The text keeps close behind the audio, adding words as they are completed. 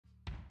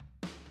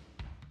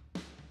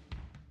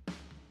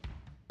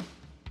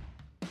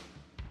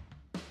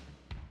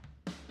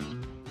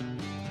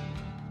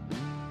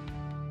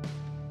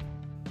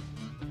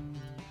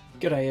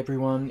G'day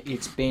everyone,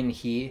 it's Ben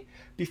here.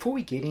 Before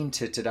we get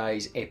into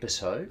today's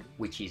episode,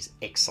 which is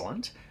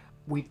excellent,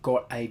 we've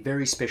got a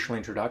very special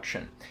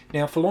introduction.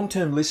 Now, for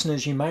long-term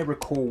listeners, you may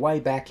recall way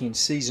back in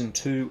Season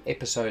 2,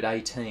 Episode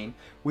 18,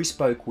 we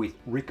spoke with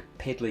Rick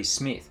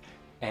Pedley-Smith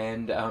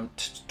and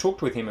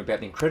talked with him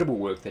about the incredible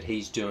work that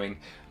he's doing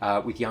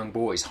with young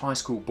boys, high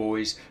school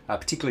boys,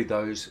 particularly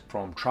those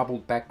from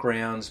troubled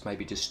backgrounds,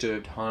 maybe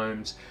disturbed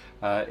homes,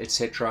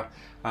 etc.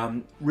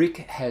 Rick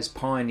has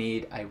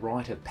pioneered a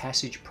rite of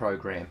passage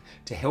program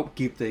to help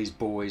give these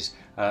boys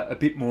a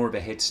bit more of a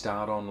head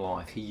start on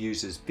life. He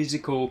uses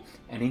physical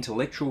and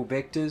intellectual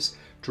vectors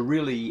to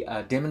really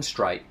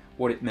demonstrate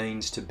what it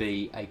means to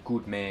be a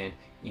good man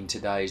in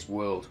today's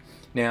world.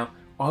 Now,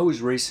 I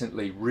was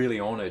recently really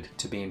honoured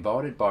to be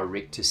invited by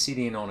Rick to sit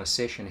in on a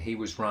session he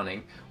was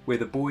running where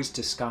the boys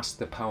discussed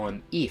the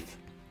poem If.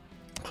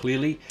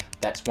 Clearly,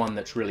 that's one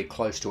that's really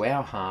close to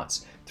our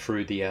hearts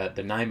through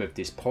the name of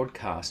this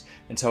podcast,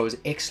 and so it was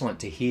excellent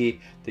to hear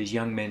these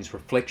young men's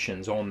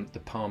reflections on the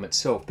poem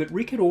itself. But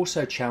Rick had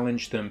also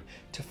challenged them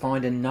to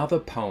find another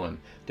poem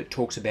that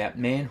talks about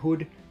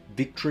manhood,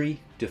 victory,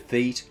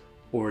 defeat,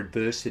 or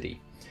adversity.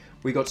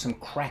 We got some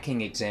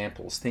cracking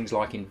examples, things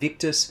like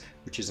Invictus,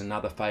 which is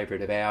another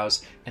favourite of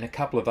ours, and a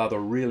couple of other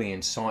really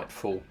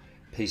insightful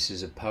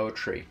pieces of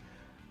poetry.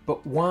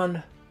 But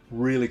one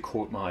really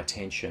caught my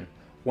attention.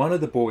 One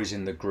of the boys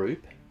in the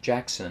group,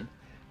 Jackson,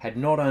 had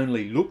not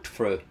only looked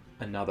for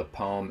another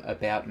poem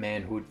about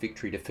manhood,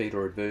 victory, defeat,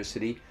 or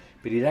adversity,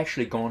 but he'd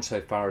actually gone so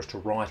far as to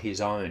write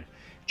his own.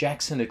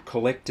 Jackson had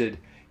collected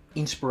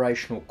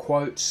inspirational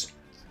quotes,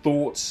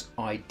 thoughts,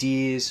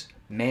 ideas,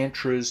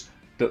 mantras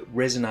that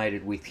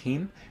resonated with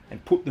him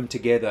and put them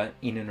together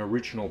in an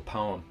original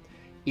poem.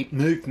 It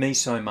moved me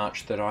so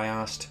much that I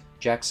asked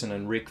Jackson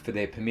and Rick for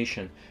their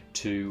permission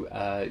to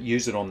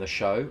use it on the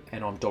show,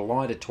 and I'm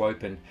delighted to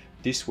open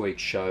this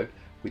week's show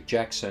with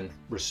Jackson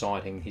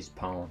reciting his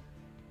poem.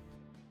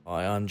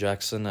 Hi, I'm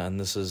Jackson, and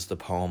this is the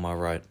poem I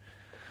wrote.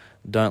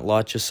 Don't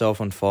light yourself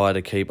on fire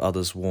to keep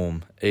others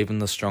warm. Even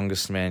the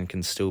strongest man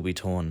can still be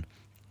torn.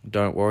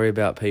 Don't worry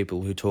about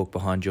people who talk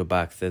behind your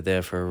back. They're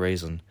there for a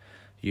reason.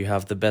 You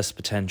have the best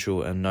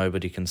potential and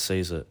nobody can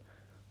seize it.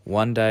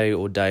 One day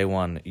or day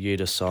one, you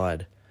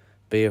decide.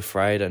 Be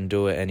afraid and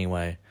do it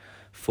anyway.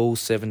 Fall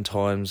 7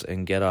 times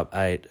and get up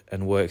 8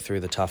 and work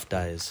through the tough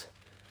days.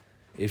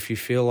 If you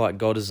feel like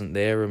God isn't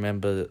there,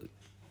 remember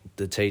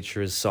the teacher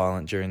is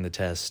silent during the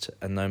test,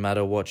 and no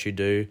matter what you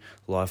do,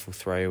 life will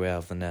throw you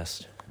out of the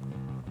nest.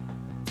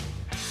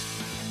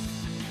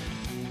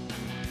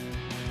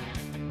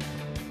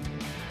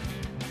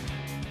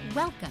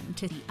 Welcome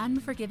to The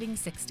Unforgiving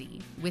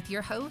 60 with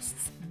your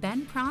hosts,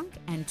 Ben Pronk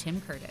and Tim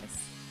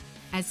Curtis.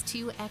 As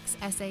two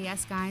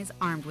ex-SAS guys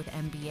armed with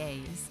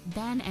MBAs,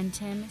 Ben and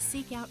Tim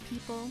seek out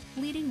people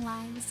leading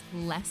lives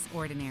less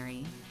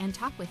ordinary and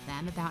talk with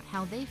them about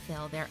how they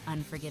fill their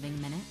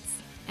unforgiving minutes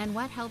and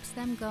what helps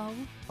them go,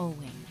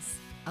 always,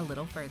 a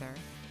little further.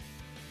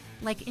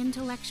 Like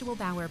intellectual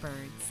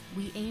bowerbirds,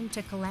 we aim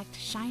to collect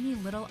shiny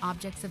little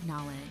objects of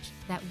knowledge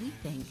that we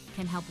think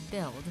can help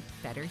build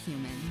better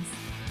humans.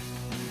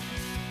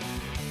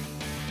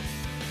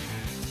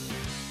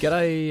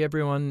 G'day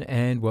everyone,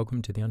 and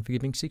welcome to the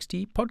Unforgiving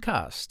 60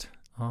 podcast.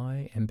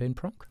 I am Ben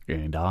Pronk.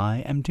 And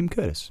I am Tim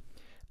Curtis.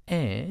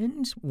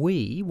 And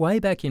we, way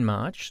back in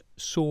March,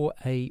 saw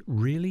a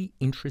really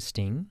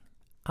interesting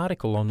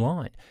article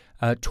online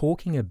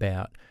talking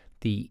about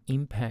the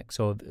impacts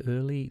of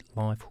early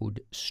lifehood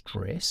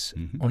stress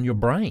on your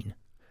brain,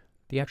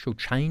 the actual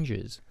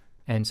changes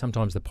and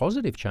sometimes the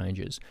positive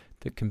changes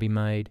that can be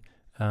made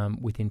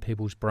within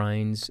people's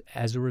brains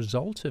as a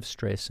result of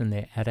stress and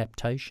their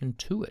adaptation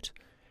to it.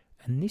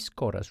 And this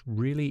got us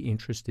really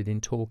interested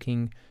in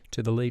talking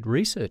to the lead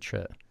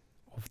researcher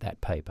of that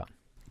paper,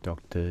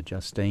 Dr.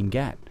 Justine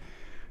Gatt.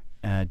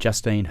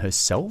 Justine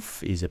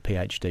herself is a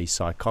PhD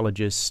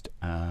psychologist.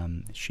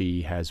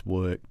 She has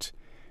worked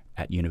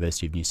at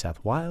University of New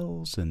South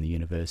Wales and the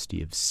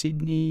University of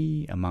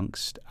Sydney,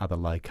 amongst other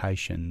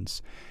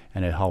locations,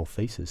 and her whole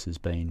thesis has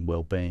been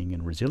wellbeing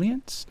and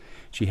resilience.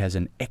 She has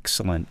an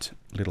excellent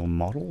little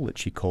model that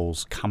she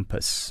calls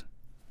COMPAS.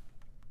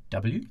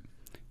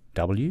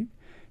 W.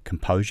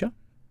 Composure,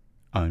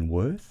 own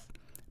worth,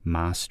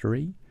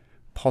 mastery,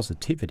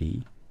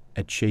 positivity,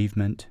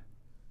 achievement,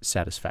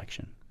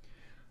 satisfaction.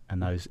 And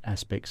those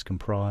aspects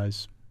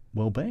comprise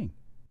well-being.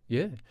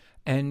 Yeah,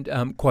 and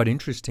quite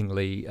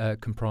interestingly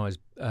comprise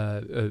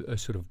a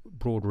sort of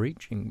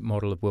broad-reaching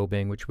model of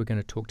well-being, which we're going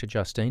to talk to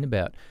Justine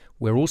about.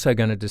 We're also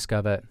going to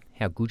discover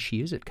how good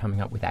she is at coming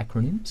up with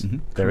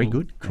acronyms. Very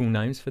good. Cool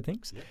names for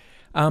things.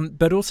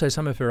 But also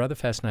some of her other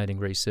fascinating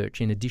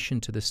research, in addition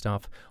to the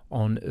stuff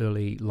on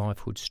early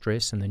lifehood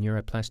stress and the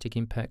neuroplastic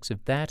impacts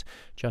of that.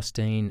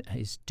 Justine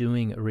is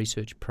doing a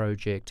research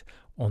project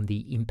on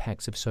the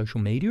impacts of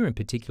social media, and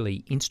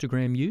particularly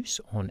Instagram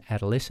use, on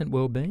adolescent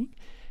well-being,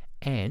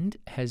 and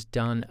has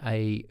done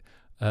a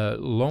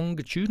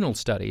longitudinal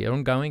study, an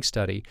ongoing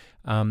study,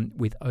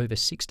 with over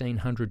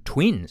 1,600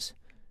 twins.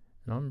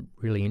 And I'm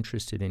really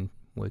interested in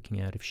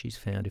working out if she's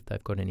found if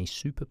they've got any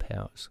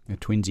superpowers. The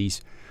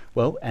twinsies.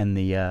 Well, and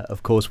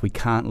of course, we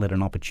can't let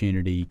an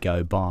opportunity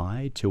go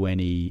by to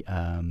any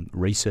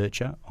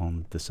researcher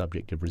on the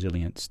subject of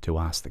resilience to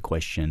ask the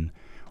question,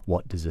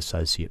 what does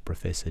Associate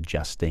Professor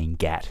Justine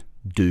Gatt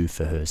do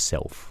for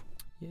herself?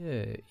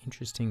 Yeah,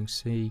 interesting to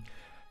see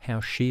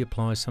how she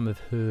applies some of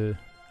her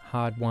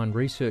hard-won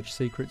research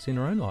secrets in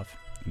her own life.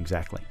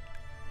 Exactly.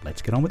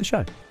 Let's get on with the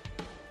show.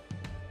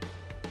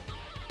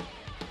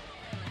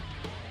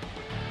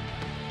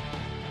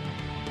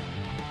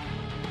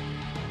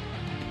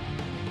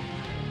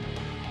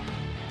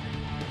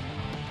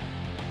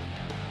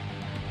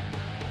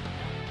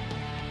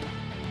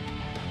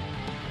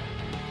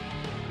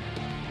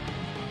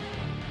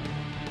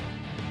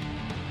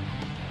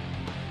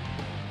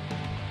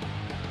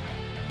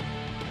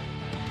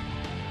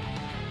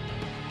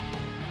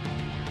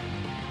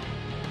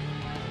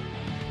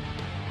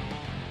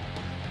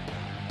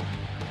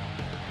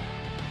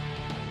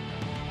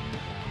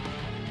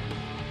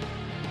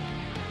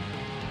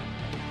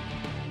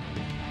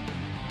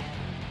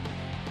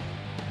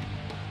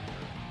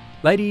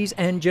 Ladies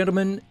and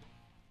gentlemen,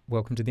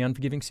 welcome to the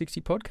Unforgiving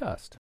 60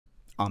 podcast.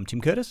 I'm Tim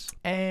Curtis.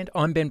 And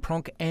I'm Ben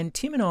Pronk, and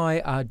Tim and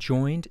I are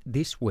joined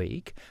this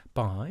week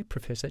by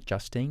Professor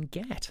Justine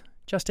Gatt.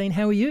 Justine,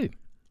 how are you?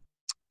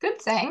 Good,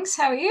 thanks.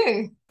 How are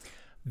you?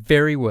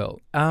 Very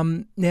well.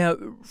 Now,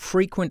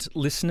 frequent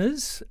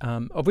listeners,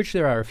 of which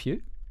there are a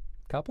few,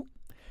 couple,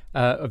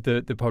 of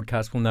the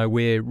podcast will know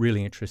we're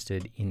really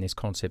interested in this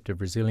concept of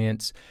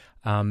resilience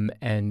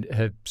and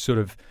have sort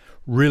of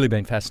really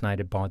been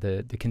fascinated by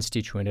the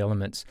constituent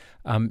elements.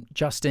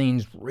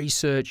 Justine's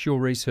research, your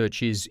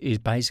research is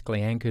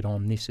basically anchored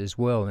on this as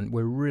well, and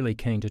we're really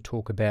keen to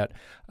talk about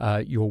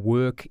your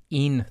work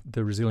in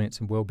the resilience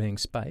and wellbeing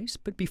space.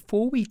 But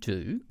before we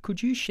do,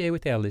 could you share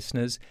with our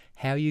listeners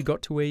how you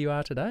got to where you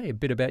are today, a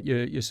bit about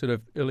your sort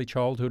of early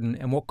childhood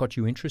and what got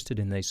you interested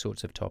in these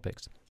sorts of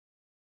topics?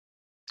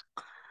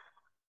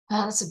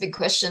 That's a big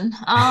question.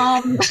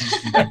 Where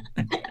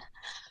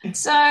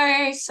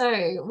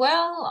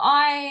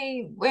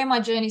my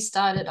journey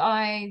started,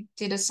 I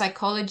did a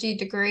psychology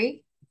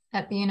degree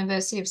at the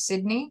University of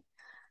Sydney.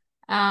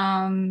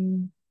 I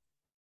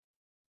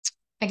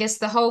guess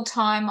the whole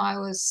time I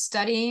was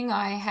studying,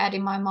 I had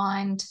in my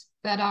mind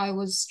that I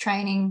was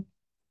training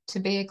to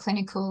be a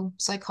clinical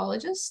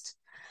psychologist.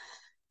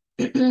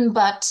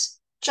 But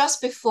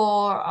just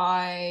before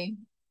I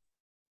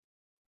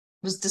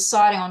was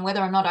deciding on whether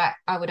or not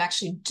I would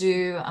actually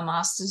do a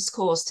master's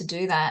course to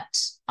do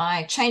that,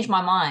 I changed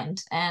my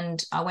mind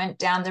and I went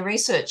down the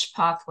research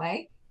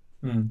pathway.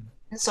 And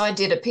so I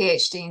did a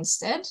PhD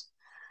instead.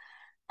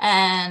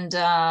 And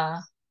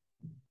that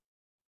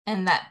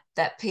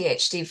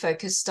PhD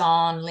focused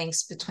on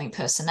links between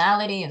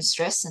personality and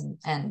stress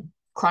and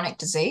chronic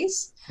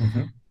disease.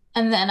 Mm-hmm.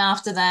 And then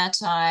after that,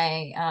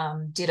 I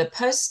did a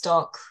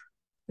postdoc,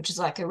 which is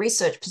like a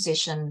research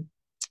position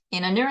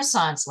in a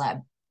neuroscience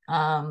lab.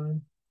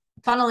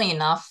 Funnily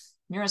enough,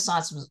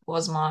 neuroscience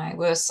was my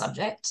worst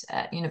subject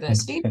at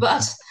university,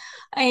 but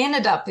I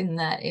ended up in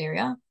that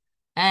area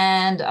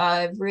and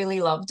I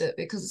really loved it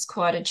because it's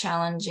quite a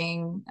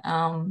challenging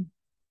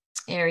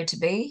area to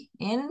be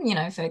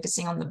in,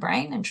 focusing on the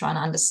brain and trying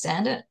to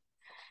understand it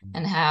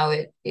and how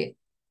it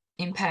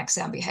impacts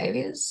our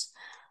behaviors.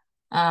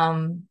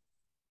 And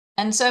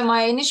so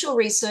my initial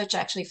research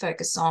actually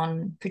focused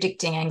on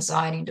predicting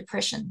anxiety and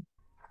depression.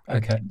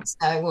 Okay.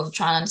 So we'll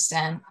try and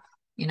understand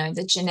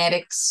the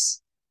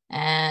genetics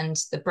and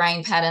the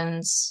brain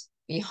patterns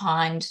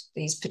behind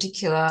these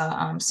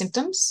particular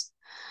symptoms.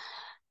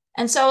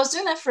 And so I was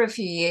doing that for a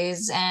few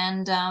years,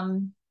 and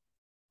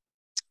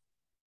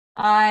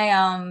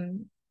I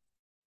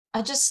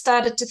just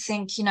started to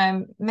think,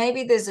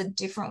 maybe there's a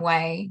different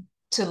way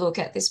to look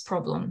at this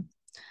problem.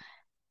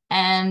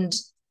 And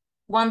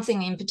one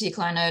thing in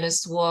particular I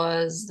noticed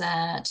was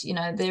that,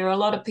 there are a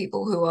lot of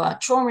people who are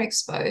trauma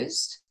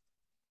exposed,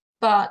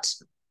 but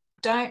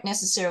don't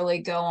necessarily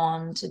go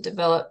on to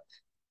develop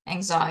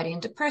anxiety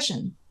and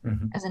depression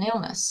as an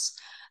illness.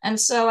 And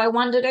so I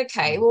wondered,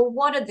 okay, well,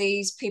 what are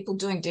these people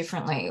doing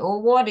differently?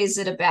 Or what is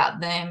it about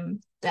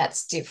them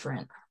that's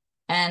different?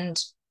 And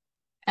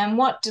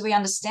what do we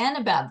understand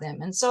about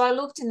them? And so I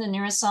looked in the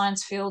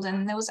neuroscience field,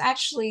 and there was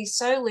actually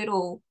so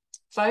little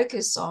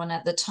focus on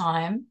at the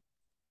time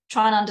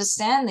trying to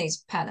understand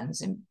these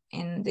patterns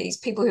in these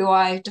people who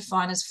I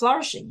define as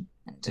flourishing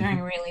and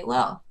doing really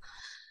well.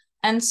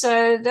 And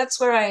so that's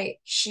where I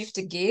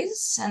shifted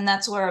gears, and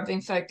that's where I've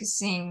been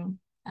focusing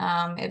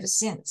ever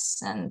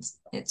since. And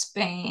it's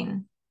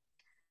been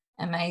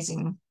an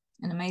amazing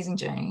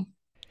journey.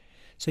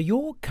 So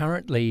you're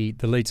currently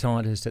the lead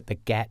scientist at the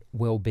Gatt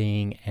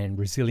Wellbeing and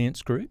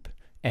Resilience Group,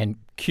 and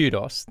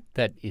kudos,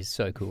 that is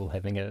so cool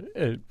having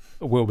a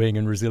wellbeing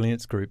and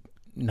resilience group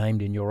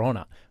named in your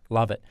honour.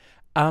 Love it.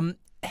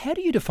 How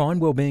do you define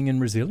wellbeing and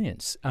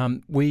resilience?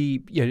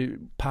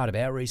 Part of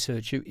our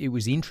research, it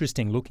was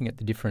interesting looking at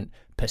the different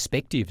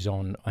perspectives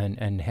on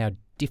and how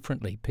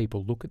differently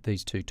people look at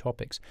these two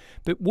topics.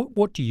 But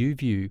what do you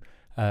view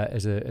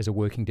as a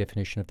working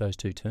definition of those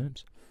two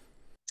terms?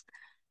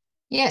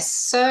 Yes,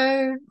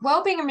 so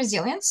well-being and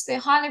resilience, they're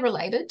highly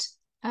related,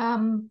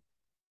 but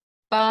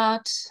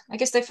I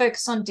guess they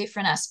focus on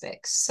different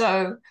aspects.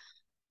 So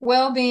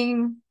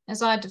well-being,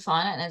 as I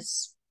define it, and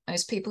as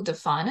most people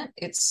define it,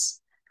 it's,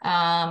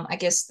 I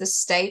guess, the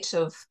state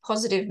of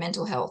positive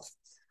mental health.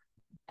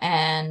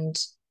 And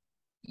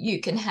you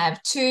can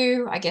have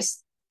two, I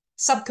guess,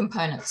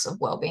 subcomponents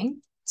of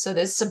well-being. So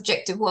there's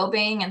subjective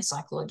well-being and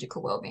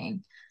psychological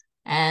well-being.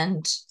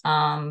 And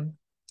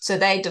so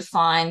they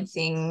define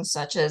things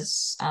such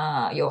as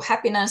your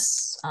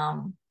happiness,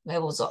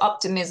 levels of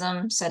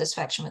optimism,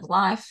 satisfaction with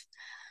life,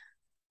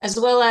 as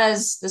well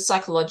as the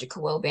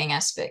psychological well-being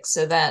aspects.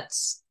 So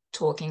that's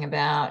talking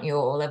about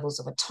your levels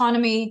of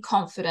autonomy,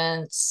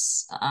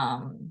 confidence,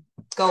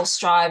 goal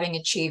striving,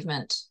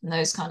 achievement, and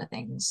those kind of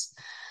things.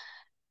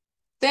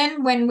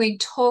 Then when we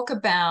talk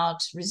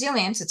about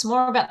resilience, it's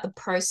more about the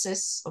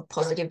process of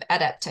positive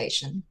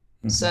adaptation.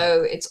 Mm-hmm.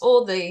 So it's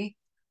all the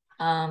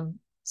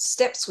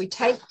steps we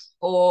take,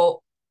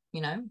 or,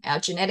 you know, our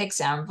genetics,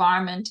 our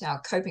environment,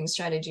 our coping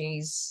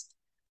strategies,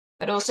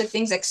 but also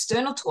things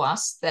external to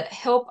us that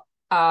help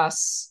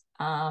us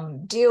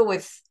deal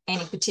with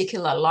any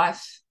particular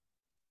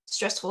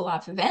stressful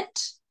life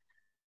event,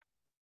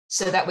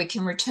 so that we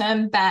can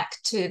return back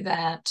to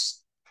that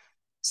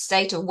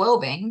state of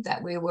well-being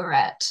that we were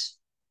at,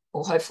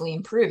 or hopefully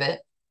improve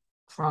it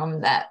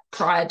from that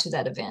prior to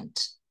that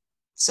event.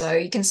 So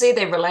you can see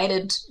they're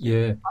related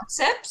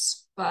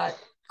concepts, but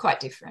quite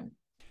different.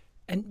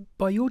 And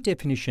by your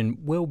definition,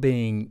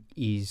 well-being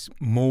is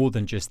more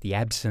than just the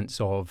absence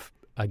of,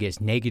 I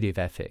guess, negative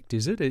affect,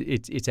 is it?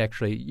 It's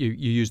actually, you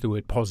use the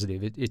word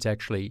positive. It's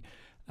actually,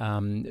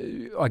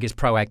 I guess,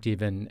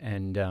 proactive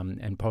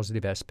and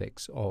positive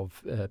aspects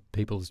of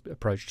people's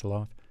approach to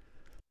life.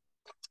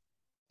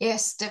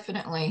 Yes,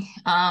 definitely.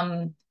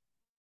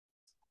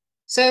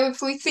 So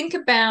if we think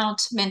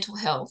about mental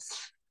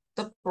health,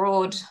 the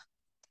broad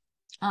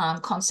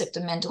concept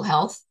of mental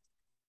health,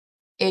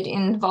 it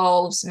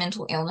involves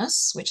mental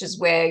illness, which is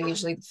where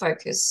usually the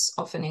focus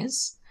often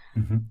is.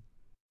 Mm-hmm.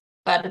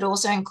 But it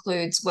also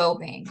includes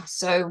well-being.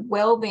 So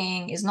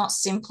well-being is not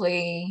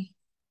simply,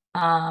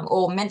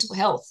 or mental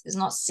health is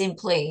not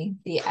simply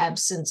the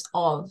absence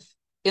of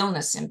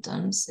illness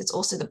symptoms. It's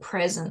also the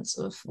presence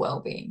of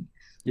well-being.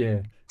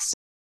 Yeah.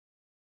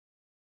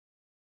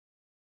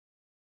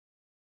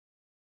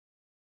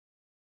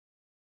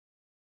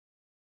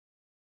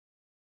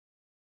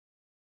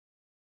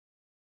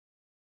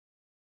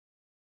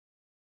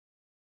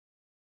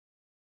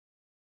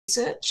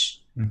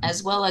 Research, mm-hmm.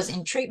 as well as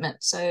in treatment.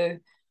 So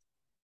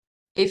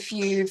if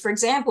you, for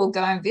example,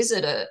 go and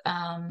visit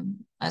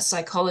a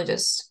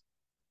psychologist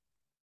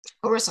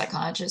or a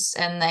psychiatrist,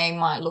 and they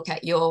might look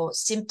at your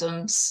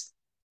symptoms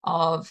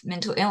of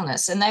mental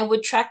illness, and they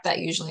would track that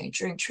usually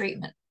during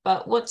treatment.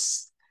 But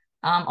what's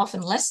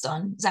often less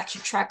done is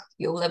actually track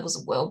your levels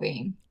of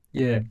well-being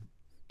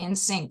in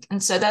sync.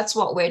 And so that's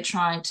what we're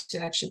trying to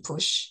actually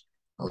push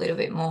a little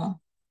bit more.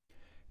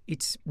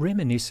 It's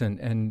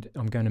reminiscent, and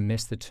I'm going to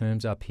mess the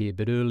terms up here,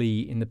 but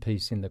early in the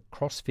piece, in the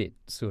CrossFit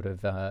sort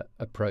of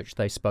approach,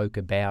 they spoke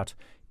about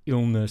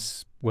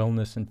illness,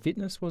 wellness and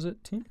fitness, was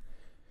it, Tim?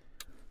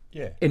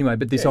 Yeah. Anyway,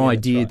 but this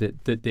idea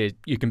that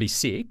you can be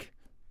sick,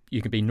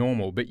 you can be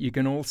normal, but you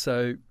can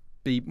also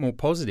be more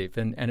positive.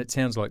 And it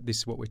sounds like this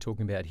is what we're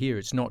talking about here.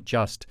 It's not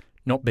just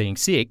not being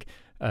sick,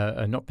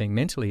 not being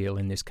mentally ill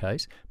in this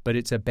case, but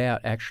it's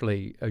about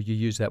actually, you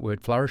used that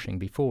word flourishing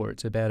before,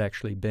 it's about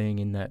actually being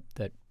in that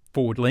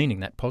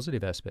forward-leaning, that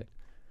positive aspect.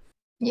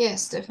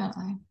 Yes,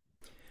 definitely.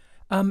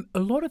 A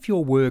lot of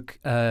your work,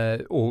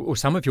 or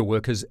some of your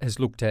work, has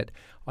looked at,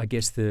 I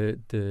guess, the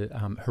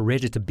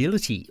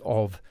hereditability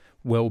of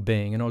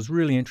well-being, and I was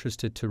really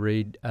interested to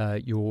read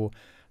your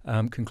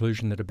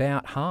conclusion that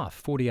about half,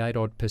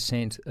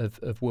 48%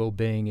 of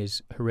well-being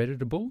is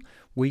hereditable.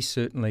 We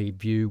certainly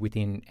view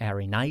within our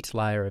innate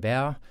layer of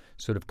our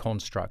sort of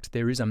construct,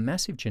 there is a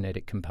massive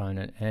genetic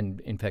component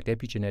and, in fact,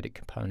 epigenetic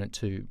component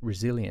to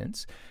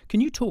resilience.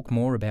 Can you talk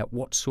more about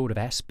what sort of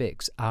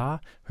aspects are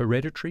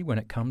hereditary when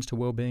it comes to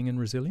well-being and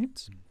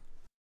resilience?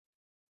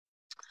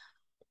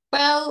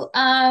 Well,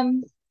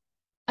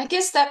 I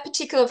guess that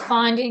particular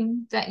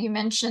finding that you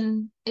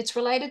mentioned, it's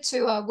related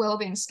to a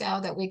well-being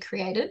scale that we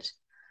created.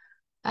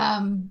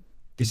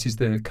 This is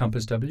the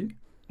COMPAS W?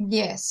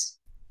 Yes.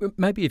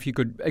 Maybe if you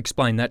could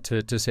explain that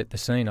to set the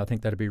scene, I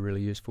think that'd be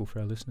really useful for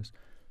our listeners.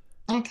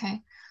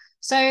 Okay.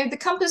 So the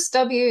COMPAS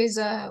W is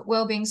a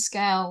wellbeing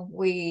scale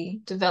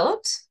we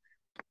developed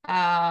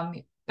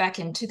back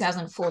in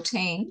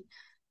 2014.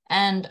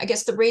 And I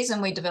guess the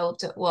reason we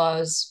developed it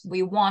was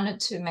we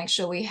wanted to make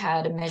sure we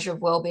had a measure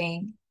of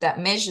wellbeing that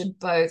measured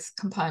both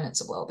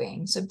components of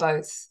wellbeing, so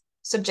both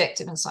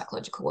subjective and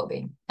psychological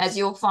wellbeing. As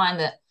you'll find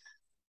that,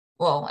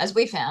 well, as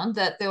we found,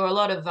 that there were a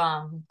lot of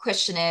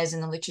questionnaires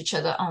in the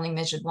literature that only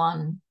measured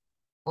one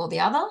or the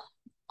other,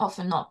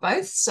 often not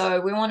both.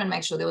 So we wanted to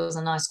make sure there was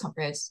a nice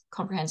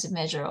comprehensive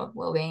measure of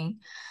well-being.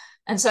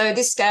 And so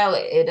this scale,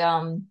 it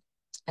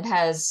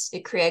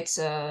it creates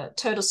a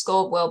total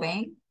score of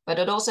wellbeing, but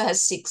it also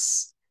has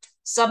 6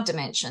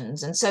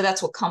 subdimensions. And so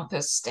that's what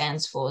COMPAS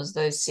stands for, is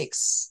those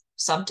 6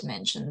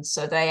 subdimensions.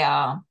 So they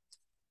are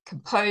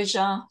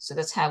composure, so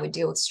that's how we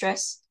deal with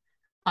stress,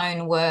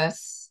 own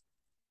worth,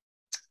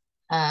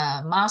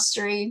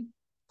 mastery,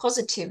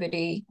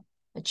 positivity,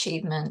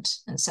 achievement,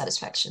 and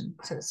satisfaction.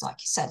 So it's like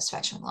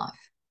satisfaction with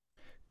life.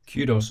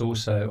 Kudos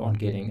also on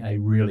getting a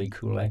really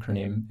cool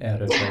acronym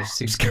out of those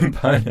 6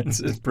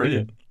 components. It's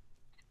brilliant.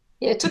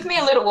 Yeah, it took me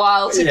a little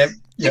while to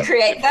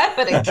create that,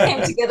 but it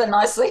came together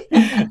nicely.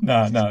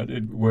 No,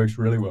 it works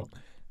really well.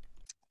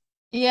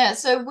 Yeah,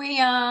 so we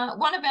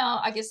one of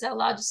our, I guess, our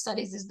largest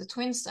studies is the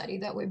twin study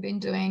that we've been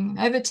doing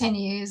over 10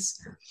 years.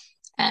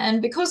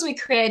 And because we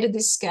created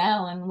this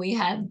scale and we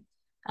had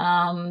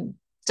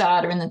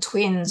data in the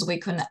twins, we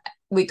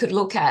could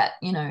look at,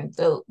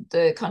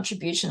 the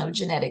contribution of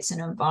genetics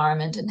and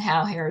environment and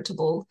how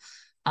heritable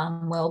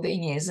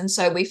well-being is. And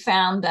so we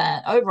found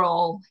that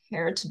overall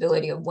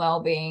heritability of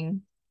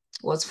well-being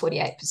was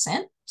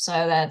 48%. So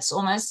that's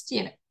almost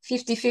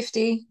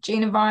 50-50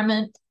 gene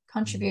environment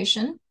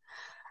contribution.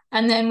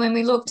 And then when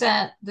we looked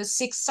at the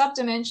 6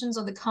 subdimensions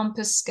of the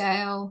COMPAS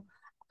scale,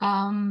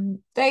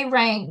 they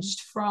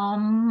ranged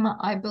from,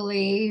 I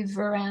believe,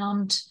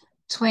 around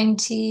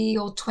 20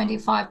 or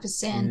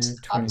 25%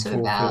 up to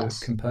about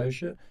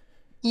composure.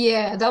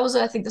 Yeah, that was,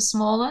 I think, the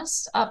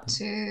smallest, up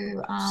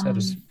to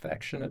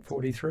satisfaction at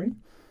 43.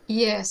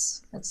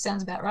 Yes, that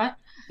sounds about right.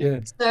 Yeah.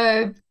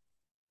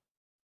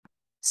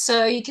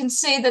 So you can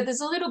see that there's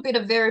a little bit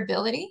of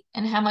variability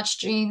in how much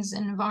genes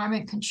and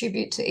environment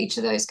contribute to each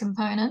of those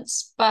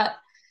components. But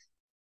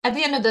at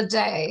the end of the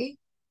day,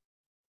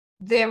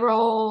 they're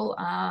all,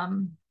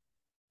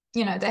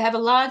 they have a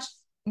large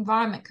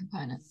environment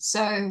component.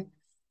 So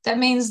that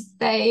means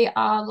they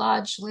are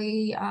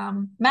largely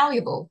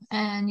malleable.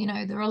 And,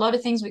 there are a lot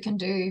of things we can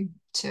do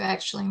to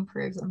actually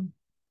improve them.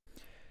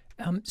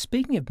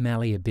 Speaking of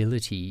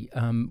malleability,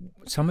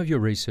 some of your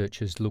research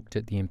has looked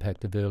at the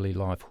impact of early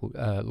life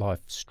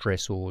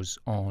stressors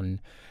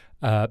on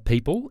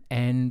people,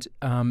 and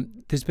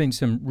there's been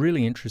some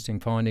really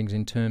interesting findings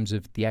in terms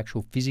of the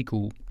actual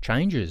physical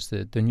changes,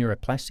 the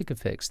neuroplastic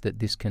effects that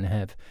this can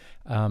have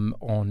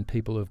on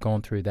people who've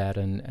gone through that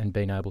and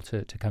been able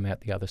to come out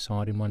the other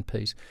side in one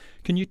piece.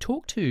 Can you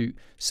talk to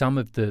some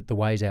of the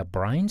ways our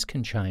brains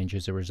can change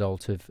as a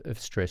result of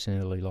stress in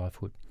early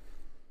lifehood?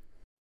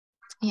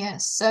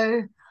 Yes.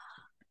 So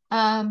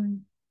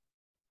when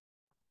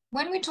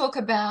we talk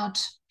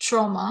about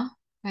trauma,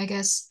 I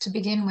guess to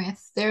begin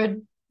with, there are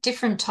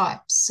different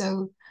types.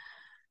 So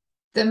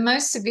the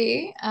most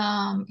severe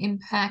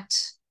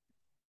impact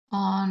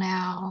on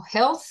our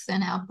health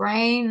and our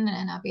brain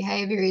and our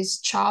behavior is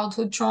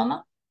childhood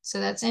trauma. So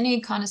that's any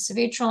kind of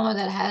severe trauma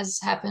that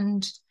has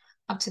happened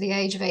up to the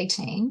age of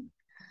 18.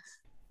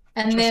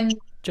 And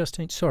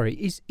Justine, sorry,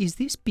 is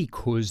this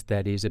because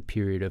that is a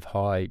period of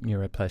high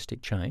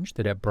neuroplastic change,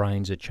 that our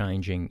brains are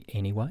changing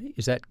anyway?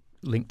 Is that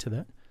linked to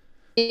that?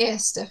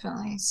 Yes,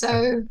 definitely.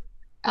 So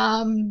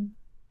our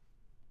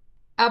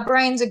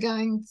brains are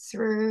going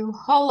through a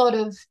whole lot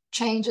of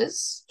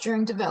changes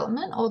during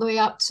development, all the way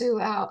up to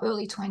our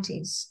early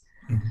 20s.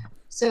 Mm-hmm.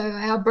 So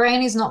our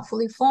brain is not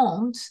fully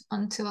formed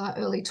until our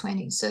early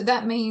 20s. So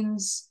that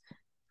means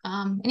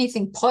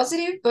anything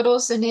positive, but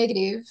also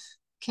negative,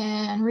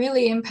 can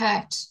really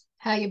impact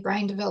how your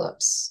brain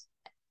develops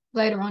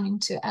later on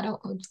into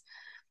adulthood.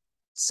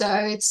 So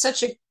it's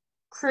such a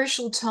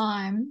crucial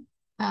time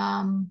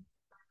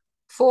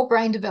for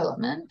brain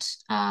development,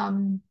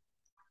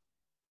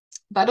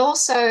 but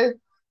also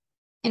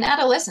in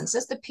adolescence,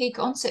 that's the peak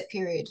onset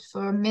period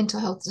for mental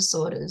health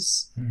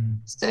disorders. Mm.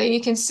 So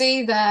you can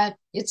see that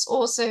it's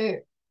also,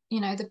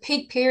 the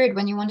peak period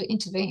when you want to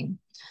intervene.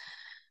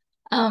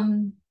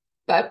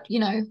 But,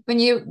 when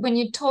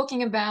you're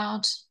talking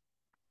about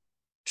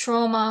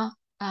trauma,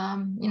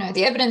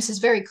 the evidence is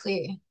very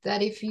clear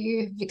that if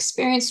you've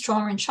experienced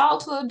trauma in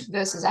childhood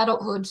versus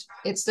adulthood,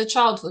 it's the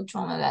childhood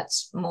trauma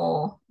that's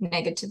more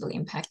negatively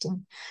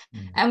impacting.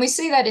 Mm. And we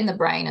see that in the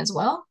brain as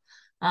well.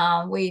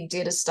 We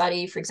did a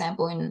study, for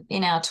example,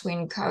 in our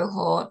twin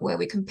cohort where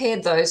we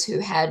compared those who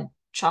had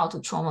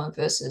childhood trauma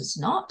versus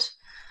not.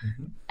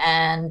 Mm-hmm.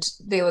 And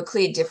there were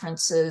clear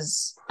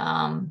differences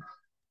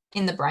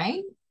in the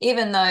brain,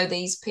 even though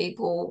these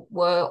people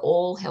were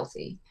all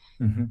healthy.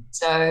 Mm-hmm.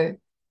 So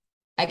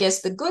I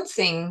guess the good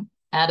thing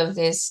out of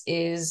this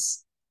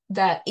is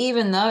that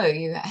even though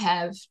you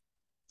have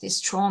this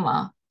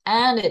trauma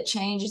and it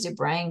changes your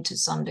brain to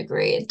some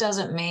degree, it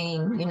doesn't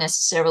mean you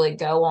necessarily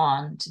go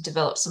on to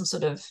develop some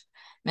sort of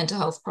mental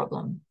health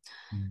problem.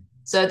 Mm.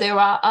 So there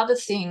are other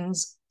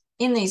things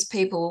in these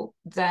people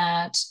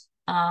that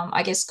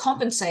I guess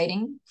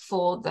compensating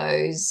for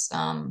those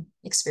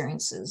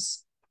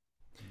experiences.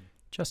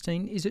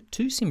 Justine, is it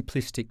too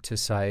simplistic to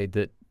say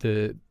that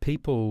the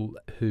people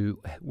who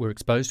were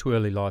exposed to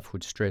early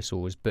lifehood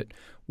stressors but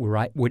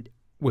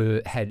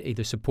had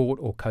either support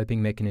or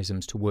coping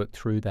mechanisms to work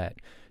through that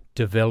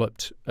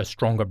developed a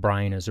stronger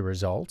brain as a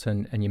result,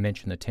 and you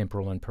mentioned the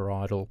temporal and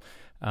parietal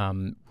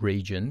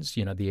regions,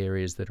 the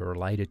areas that are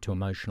related to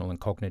emotional and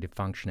cognitive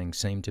functioning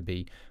seem to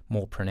be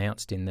more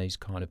pronounced in these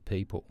kind of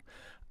people.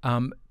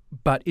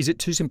 But is it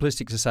too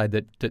simplistic to say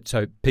that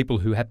so people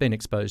who have been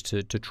exposed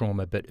to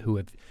trauma but who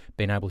have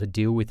been able to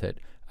deal with it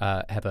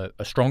have a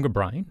stronger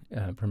brain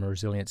from a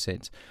resilient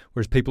sense,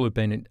 whereas people who've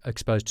been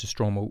exposed to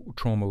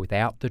trauma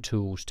without the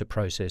tools to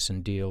process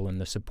and deal and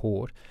the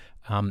support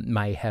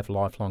may have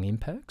lifelong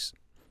impacts?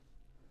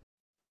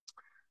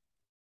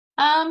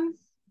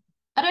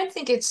 I don't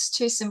think it's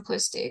too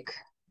simplistic.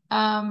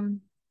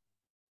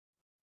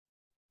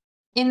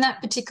 In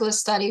that particular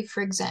study,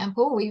 for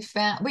example, we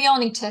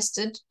only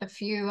tested a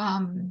few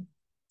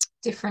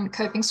different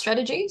coping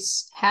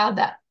strategies, how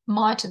that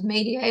might have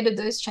mediated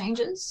those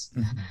changes.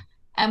 Mm-hmm.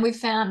 And we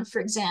found, for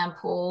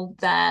example,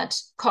 that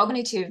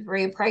cognitive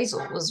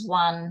reappraisal was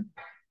one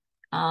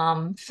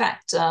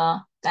factor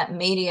that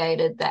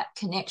mediated that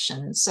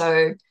connection.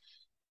 So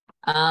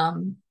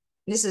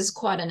this is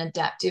quite an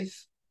adaptive,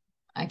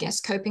 I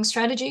guess, coping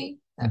strategy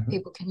that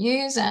people can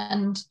use,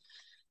 and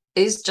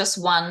is just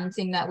one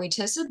thing that we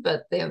tested,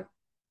 but there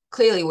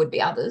clearly would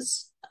be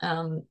others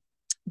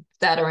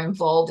that are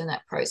involved in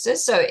that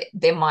process. So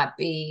there might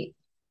be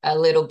a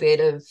little bit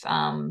of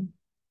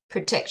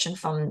protection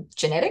from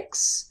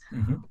genetics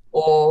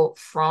or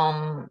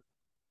from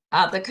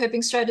other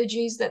coping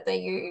strategies that they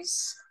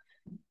use.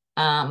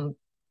 In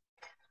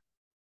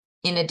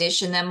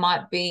addition, there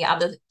might be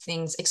other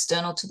things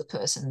external to the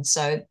person.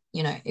 So,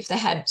 if they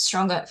had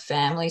stronger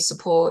family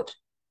support,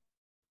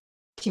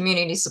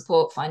 community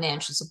support,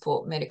 financial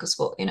support, medical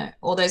support,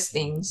 all those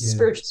things,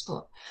 spiritual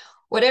support,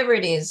 whatever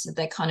it is that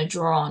they kind of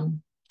draw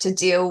on to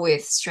deal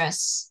with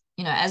stress,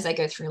 as they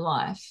go through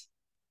life.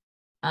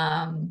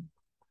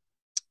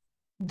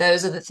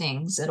 Those are the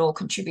things that all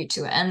contribute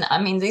to it. And I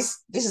mean,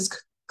 this is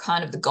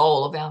kind of the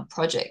goal of our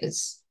project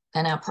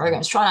and our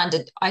programs, trying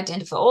to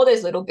identify all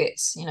those little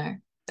bits,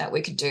 that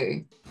we could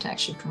do to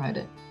actually promote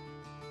it.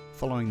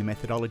 Following the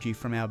methodology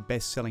from our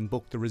best-selling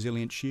book, The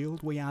Resilient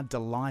Shield, we are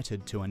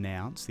delighted to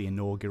announce the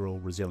inaugural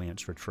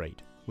Resilience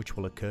Retreat, which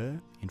will occur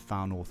in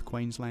far north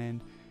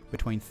Queensland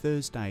between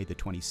Thursday the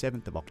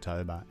 27th of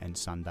October and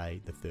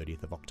Sunday the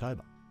 30th of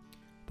October.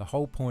 The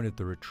whole point of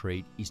the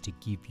retreat is to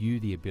give you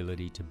the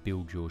ability to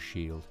build your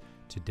shield,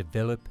 to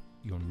develop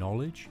your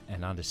knowledge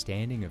and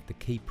understanding of the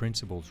key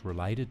principles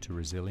related to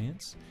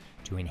resilience,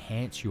 to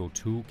enhance your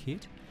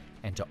toolkit,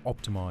 and to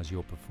optimise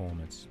your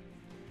performance.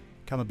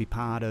 Come and be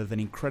part of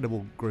an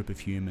incredible group of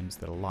humans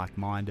that are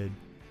like-minded,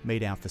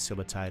 meet our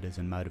facilitators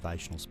and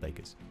motivational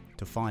speakers.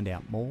 To find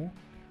out more,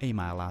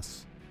 email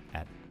us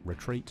at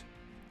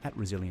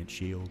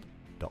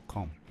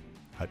retreat@resilientshield.com.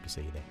 Hope to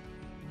see you there.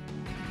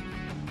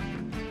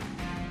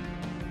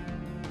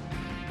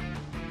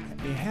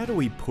 How do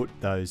we put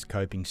those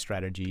coping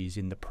strategies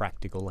in the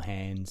practical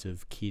hands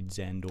of kids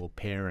and or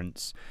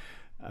parents?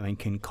 I mean,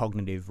 can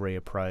cognitive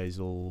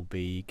reappraisal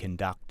be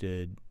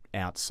conducted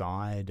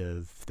outside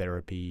of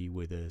therapy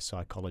with a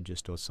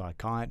psychologist or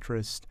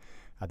psychiatrist?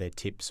 Are there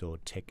tips or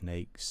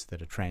techniques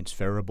that are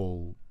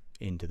transferable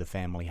into the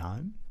family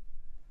home?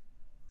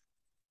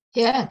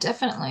 Yeah,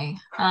 definitely.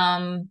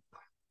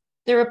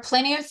 There are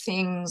plenty of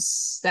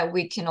things that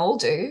we can all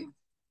do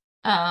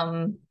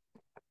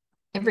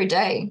every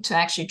day to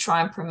actually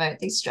try and promote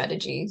these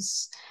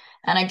strategies.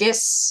 And I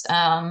guess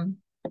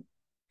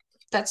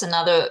that's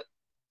another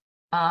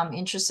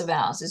interest of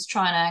ours, is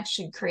trying to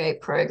actually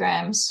create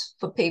programs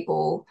for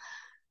people.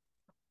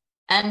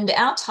 And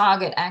our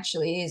target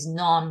actually is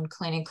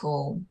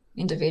non-clinical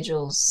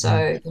individuals.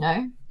 So,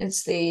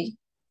 it's the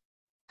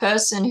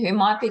person who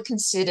might be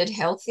considered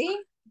healthy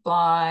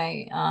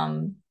by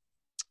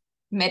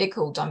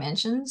medical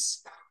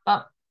dimensions,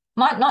 but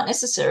might not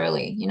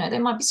necessarily, they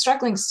might be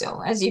struggling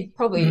still, as you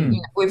probably,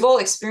 we've all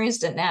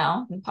experienced it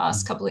now in the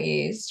past couple of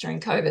years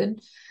during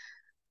COVID,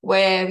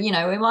 where,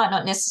 we might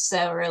not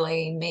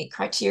necessarily meet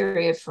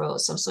criteria for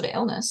some sort of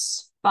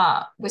illness,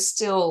 but we're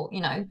still,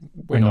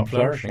 we're not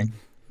flourishing.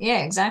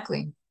 Yeah,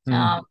 exactly.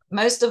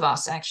 Most of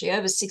us, actually,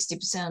 over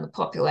 60% of the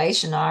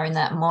population are in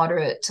that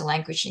moderate to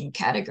languishing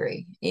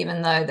category,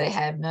 even though they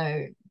have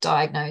no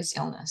diagnosed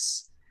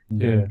illness.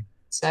 Yeah.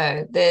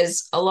 So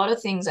there's a lot of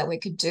things that we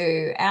could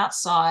do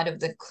outside of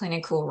the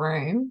clinical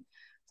room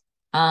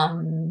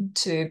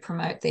to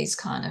promote these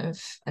kind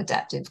of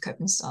adaptive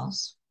coping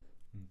styles.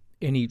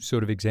 Any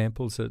sort of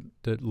examples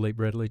that leap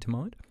readily to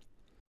mind?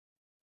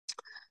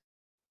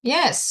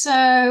 Yes.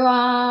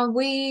 So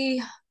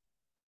we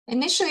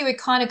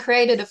kind of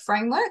created a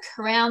framework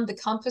around the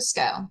COMPAS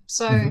scale.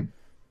 So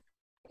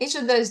each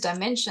of those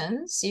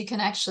dimensions you can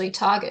actually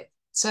target.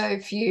 So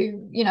if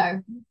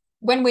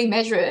when we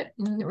measure it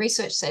in the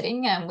research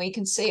setting and we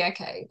can see,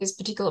 okay, this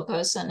particular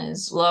person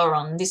is lower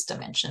on this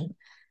dimension,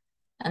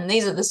 and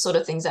these are the sort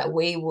of things that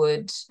we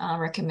would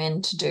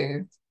recommend to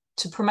do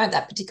to promote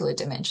that particular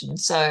dimension.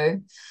 So,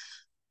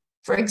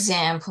 for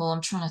example, I'm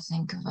trying to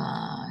think of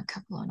a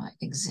couple of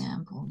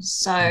examples.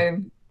 So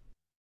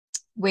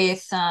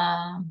with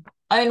own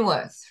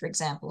worth, for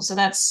example. So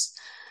that's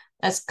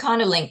that's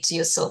kind of linked to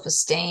your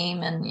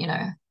self-esteem and,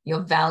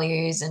 your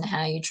values and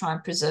how you try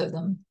and preserve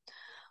them.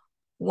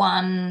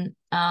 One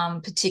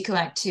particular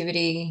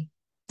activity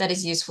that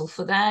is useful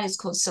for that is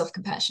called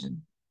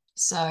self-compassion.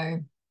 So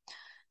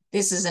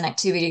this is an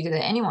activity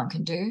that anyone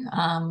can do.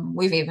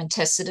 We've even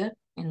tested it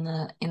in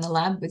the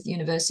lab with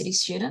university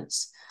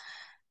students.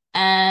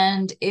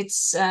 And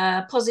it's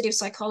a positive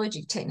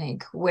psychology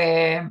technique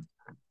where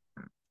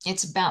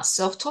it's about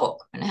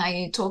self-talk and how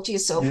you talk to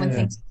yourself when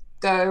things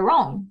go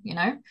wrong.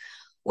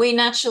 We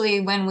naturally,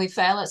 when we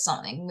fail at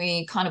something,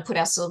 we kind of put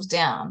ourselves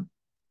down.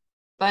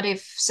 But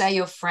if, say,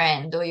 your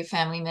friend or your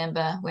family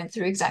member went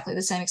through exactly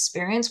the same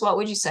experience, what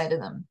would you say to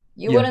them?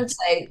 You wouldn't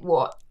say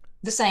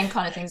the same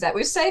kind of things that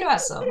we say to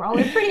ourselves, right?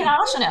 We're pretty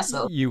harsh on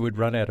ourselves. You would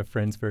run out of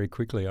friends very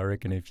quickly, I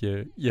reckon, if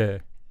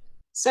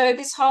So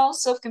this whole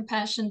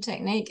self-compassion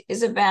technique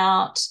is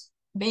about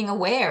being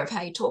aware of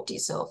how you talk to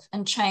yourself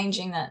and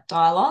changing that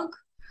dialogue.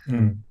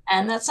 And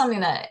that's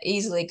something that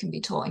easily can be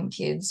taught in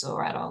kids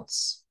or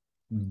adults.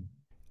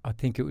 I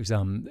think it was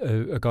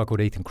a guy called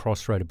Ethan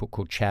Cross wrote a book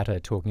called Chatter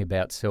talking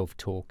about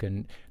self-talk,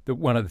 and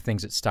one of the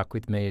things that stuck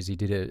with me is he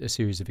did a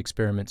series of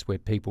experiments where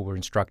people were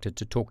instructed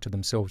to talk to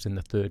themselves in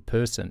the third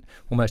person,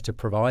 almost to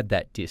provide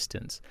that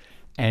distance.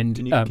 And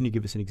can you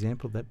give us an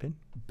example of that, Ben?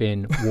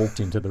 Ben walked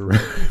into the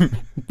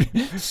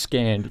room,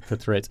 scanned for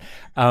threats.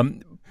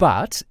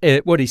 But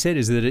what he said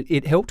is that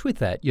it helped with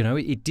that.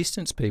 It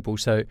distanced people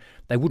so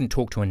they wouldn't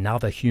talk to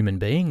another human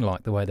being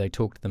like the way they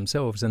talk to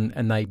themselves,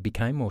 and they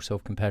became more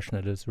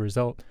self-compassionate as a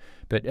result.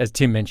 But as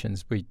Tim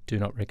mentions, we do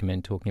not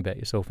recommend talking about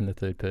yourself in the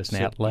third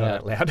person out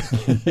loud.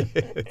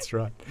 That's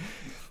right.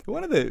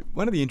 One of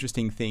the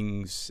interesting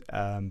things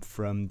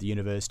from the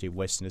University of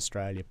Western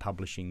Australia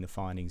publishing the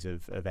findings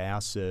of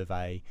our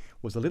survey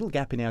was a little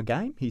gap in our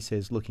game, he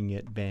says, looking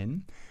at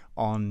Ben,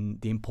 on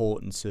the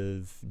importance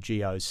of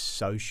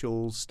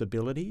geosocial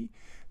stability,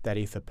 that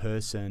if a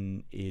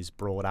person is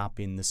brought up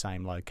in the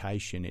same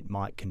location, it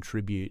might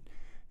contribute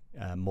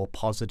more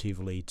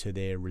positively to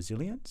their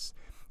resilience.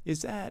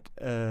 Is that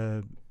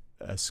a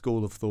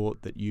school of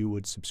thought that you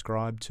would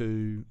subscribe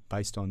to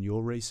based on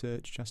your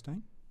research,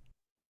 Justine?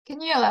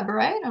 Can you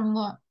elaborate on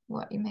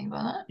what you mean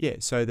by that? Yeah,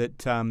 so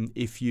that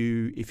if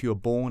you're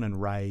born and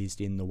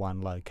raised in the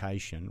one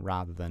location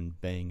rather than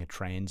being a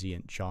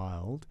transient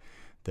child,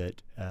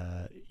 that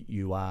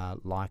you are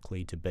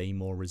likely to be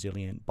more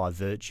resilient by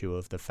virtue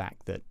of the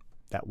fact that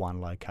that one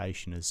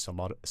location has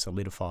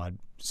solidified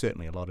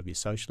certainly a lot of your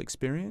social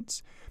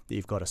experience, that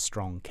you've got a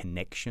strong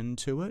connection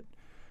to it.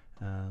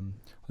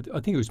 I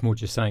think it was more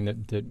just saying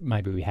that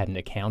maybe we hadn't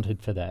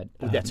accounted for that.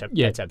 That's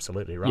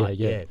absolutely right.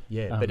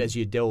 Yeah. But as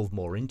you delve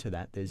more into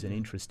that, there's an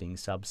interesting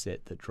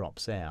subset that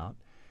drops out.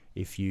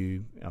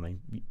 You're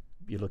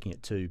looking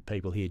at two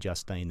people here,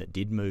 Justine, that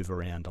did move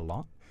around a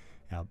lot.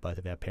 Both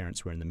of our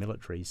parents were in the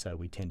military, so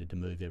we tended to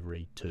move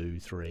every 2,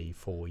 3,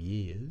 4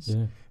 years.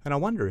 Yeah. And I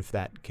wonder if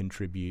that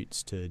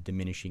contributes to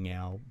diminishing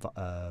our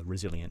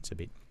resilience a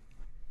bit.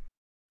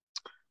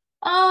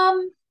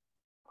 I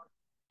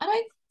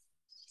don't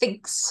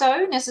think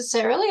so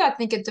necessarily. I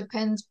think it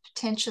depends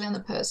potentially on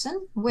the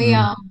person. We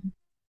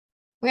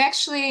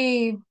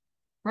actually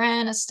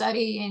ran a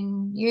study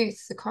in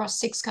youth across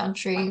 6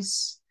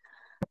 countries,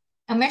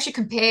 and we actually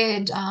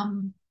compared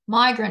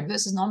migrant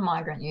versus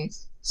non-migrant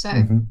youth. So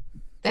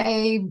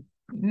they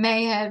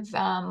may have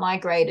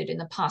migrated in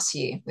the past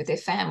year with their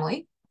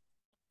family,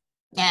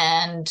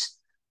 and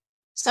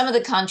some of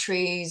the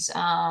countries,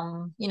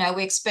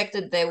 we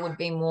expected there would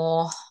be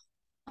more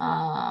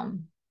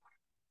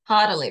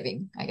harder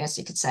living, I guess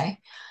you could say.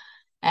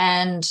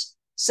 And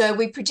so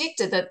we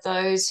predicted that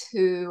those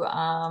who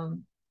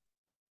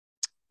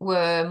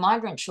were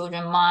migrant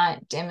children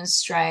might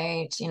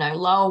demonstrate,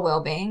 lower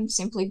well-being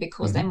simply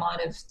because they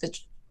might have the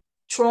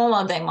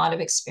trauma they might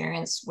have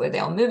experienced where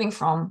they were moving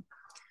from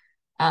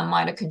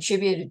might have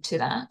contributed to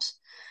that.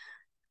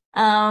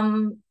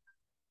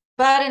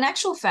 But in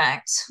actual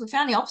fact, we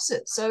found the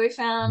opposite. So we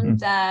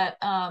found that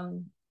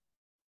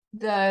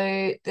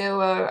though there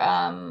were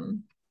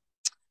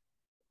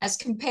as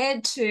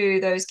compared to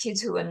those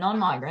kids who were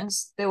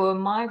non-migrants, there were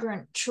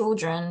migrant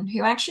children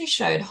who actually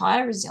showed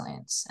higher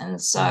resilience.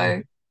 And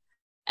so,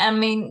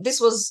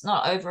 this was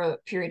not over a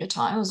period of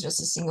time, it was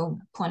just a single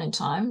point in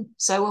time.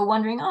 So we're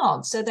wondering,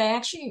 so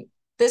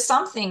there's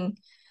something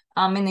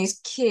in these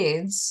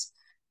kids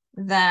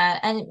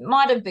that, and it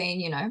might have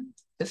been,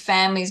 the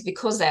families,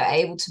 because they were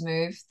able to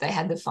move, they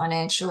had the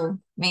financial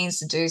means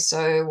to do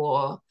so,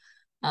 or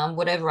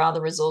whatever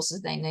other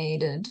resources they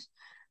needed.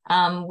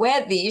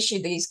 Where the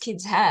issue these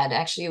kids had,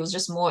 actually, it was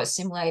just more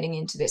assimilating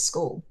into their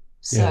school.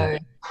 So,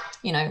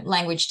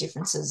 language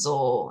differences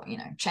or,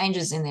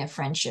 changes in their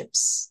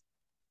friendships.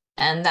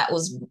 And that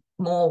was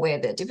more where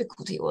the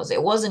difficulty was.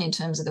 It wasn't in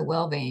terms of the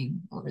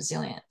well-being or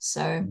resilience.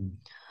 So,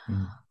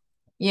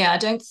 I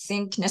don't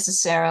think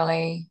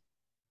necessarily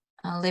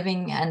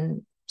living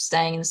and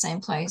staying in the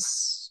same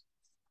place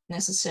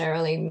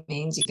necessarily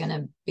means you're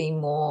going to be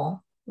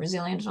more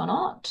resilient or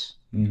not.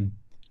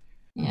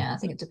 Yeah, I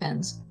think it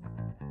depends.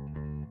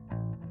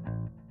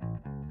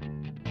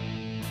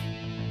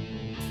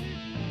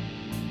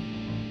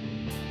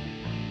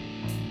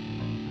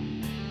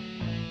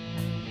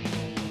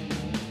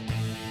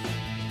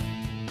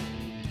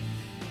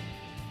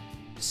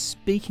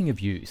 Speaking of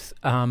youth,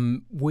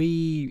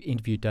 we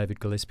interviewed David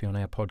Gillespie on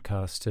our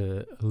podcast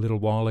a little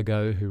while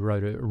ago, who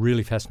wrote a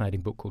really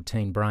fascinating book called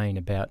Teen Brain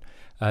about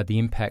the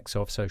impacts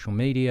of social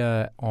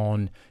media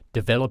on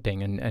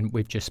developing, and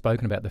we've just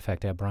spoken about the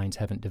fact our brains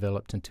haven't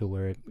developed until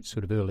we're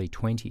sort of early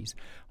 20s,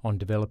 on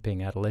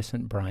developing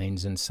adolescent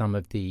brains and some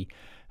of the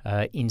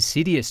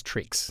insidious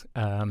tricks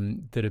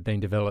that have been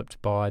developed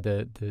by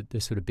the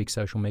sort of big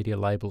social media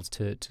labels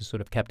to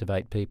sort of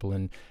captivate people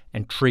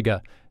and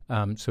trigger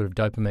sort of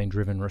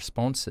dopamine-driven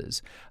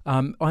responses.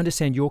 I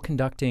understand you're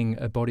conducting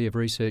a body of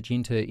research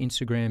into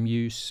Instagram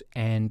use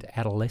and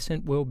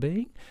adolescent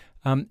well-being.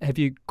 Have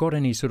you got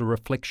any sort of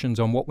reflections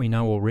on what we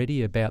know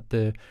already about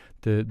the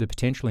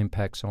potential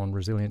impacts on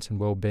resilience and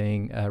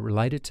well-being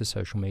related to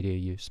social media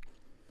use?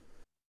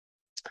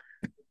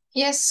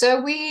 Yes,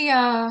 so we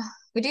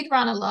did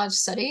run a large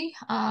study.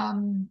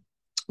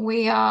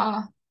 We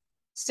are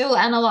still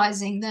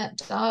analysing that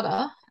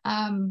data.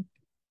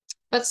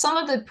 But some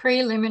of the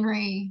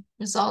preliminary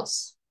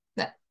results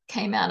that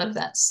came out of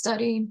that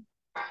study,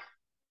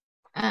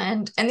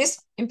 and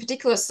this in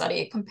particular study,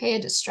 it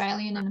compared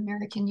Australian and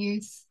American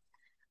youth.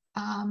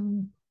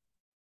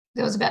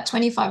 There was about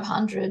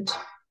 2,500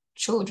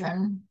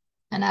 children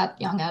and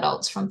young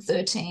adults from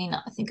 13,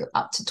 I think,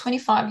 up to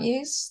 25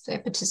 years. They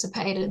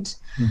participated.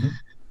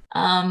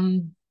 Mm-hmm.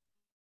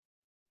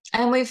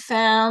 And we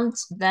found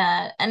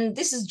that, and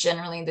this is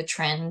generally the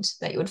trend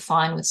that you would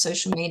find with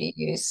social media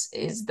use,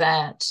 is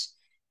that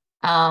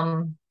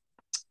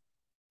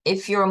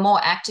if you're a more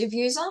active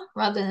user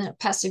rather than a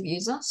passive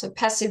user, so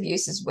passive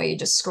use is where you're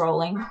just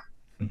scrolling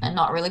mm-hmm. and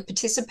not really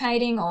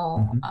participating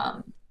or,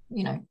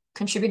 mm-hmm.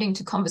 Contributing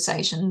to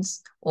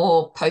conversations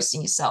or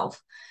posting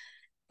yourself.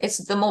 It's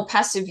the more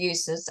passive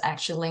use that's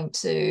actually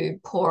linked to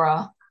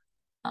poorer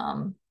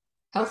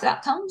health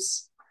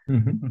outcomes,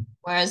 mm-hmm.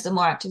 whereas the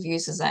more active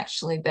use is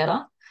actually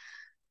better.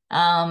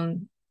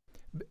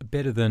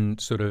 Better than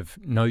sort of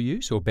no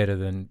use, or better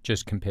than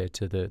just compared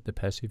to the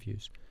passive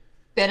use?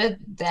 Better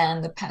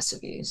than the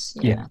passive use,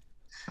 yeah.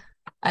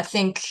 I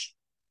think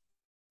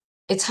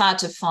it's hard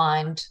to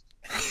find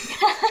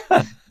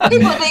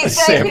people these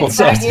days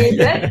who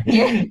don't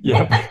use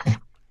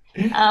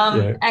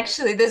it.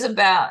 Actually, there's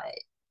about,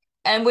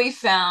 and we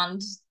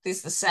found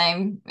this the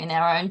same in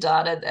our own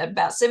data, that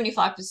about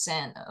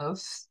 75% of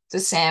the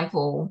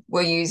sample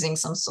were using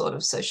some sort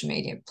of social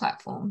media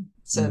platform.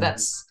 So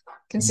that's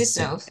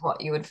consistent with what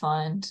you would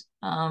find.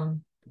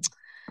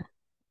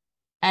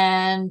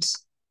 And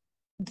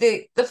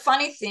the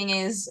funny thing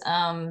is,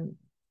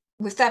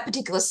 with that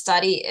particular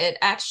study, it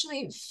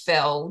actually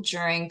fell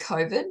during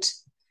COVID.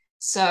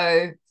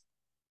 So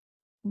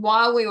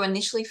while we were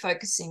initially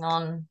focusing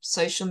on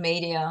social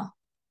media,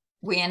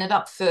 we ended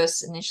up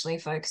first initially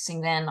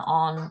focusing then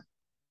on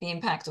the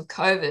impact of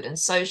COVID and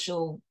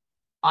social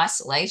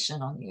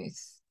isolation on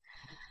youth.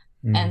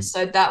 And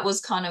so that was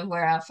kind of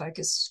where our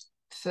focus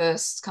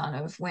first kind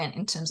of went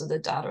in terms of the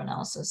data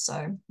analysis.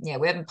 So yeah,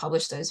 we haven't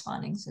published those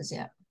findings as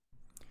yet.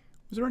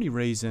 Was there any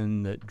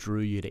reason that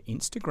drew you to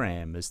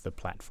Instagram as the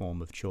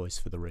platform of choice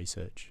for the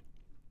research?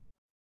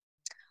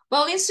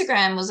 Well,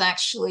 Instagram was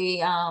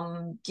actually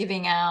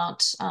giving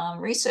out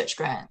research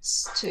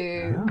grants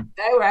they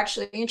were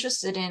actually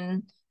interested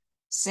in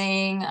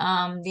seeing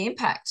the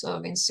impact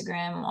of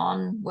Instagram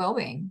on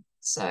wellbeing.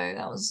 So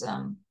that was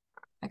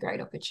a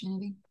great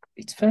opportunity.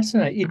 It's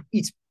fascinating.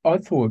 I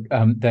thought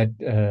that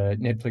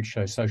Netflix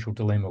show Social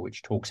Dilemma,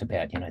 which talks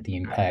about, the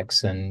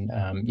impacts and,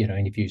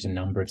 interviews a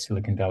number of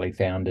Silicon Valley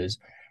founders.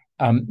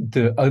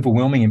 The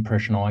overwhelming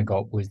impression I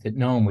got was that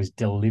no one was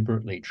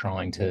deliberately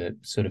trying to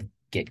sort of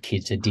get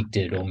kids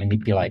addicted or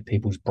manipulate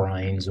people's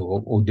brains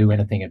or do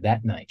anything of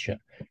that nature.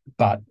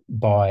 But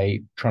by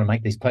trying to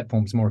make these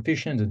platforms more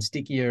efficient and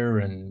stickier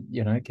and,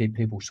 keep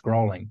people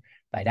scrolling,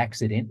 they'd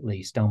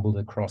accidentally stumbled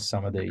across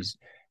some of these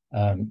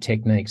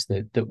techniques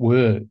that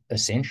were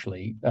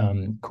essentially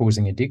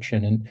causing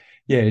addiction. And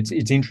yeah,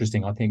 it's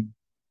interesting. I think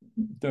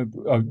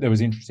that was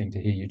interesting to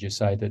hear you just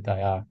say that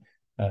they are,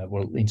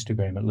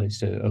 Instagram at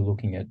least are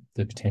looking at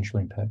the potential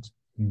impacts.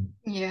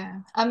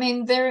 Yeah, I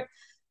mean,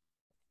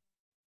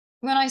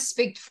 when I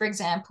speak, for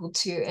example,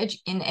 to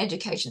in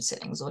education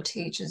settings or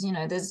teachers,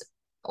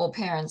 or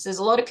parents, there's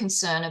a lot of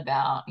concern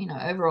about,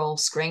 overall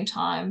screen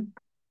time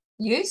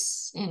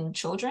use in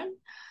children.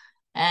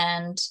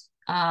 And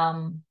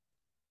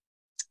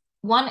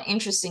one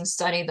interesting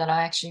study that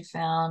I actually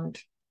found,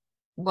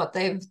 what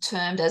they've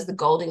termed as the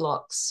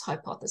Goldilocks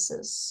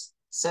hypothesis.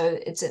 So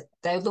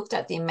they looked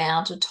at the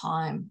amount of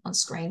time on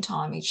screen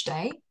time each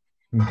day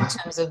in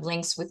terms of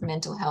links with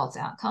mental health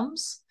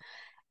outcomes.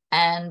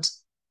 And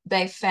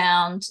they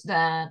found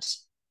that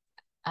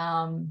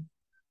an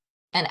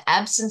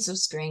absence of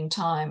screen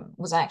time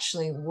was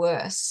actually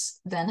worse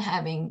than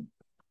having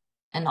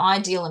an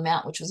ideal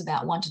amount, which was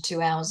about 1 to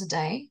 2 hours a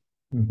day.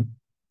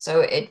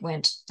 So it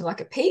went to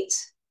like a peak.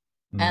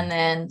 And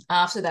then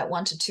after that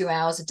 1 to 2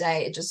 hours a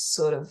day, it just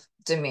sort of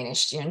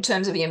diminished, in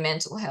terms of your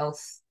mental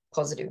health,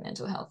 positive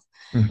mental health.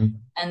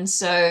 And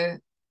so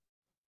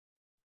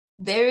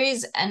there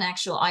is an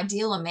actual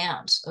ideal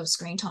amount of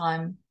screen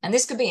time, and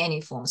this could be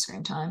any form of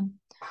screen time.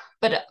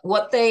 But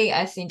what they,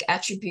 I think,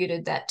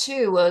 attributed that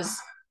to was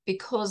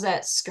because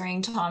that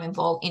screen time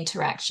involved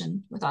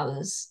interaction with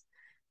others.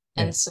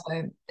 Yeah. And so,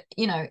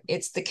 you know,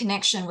 it's the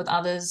connection with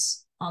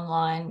others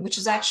online, which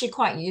is actually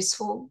quite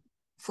useful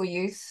for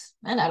youth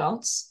and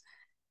adults,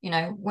 you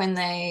know, when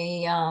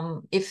they,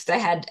 if they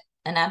had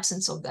an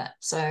absence of that.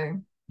 So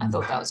I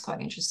thought that was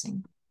quite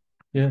interesting.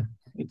 Yeah.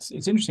 It's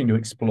interesting to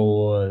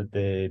explore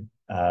the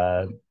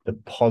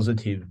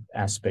positive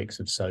aspects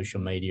of social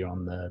media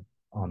on the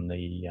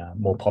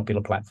more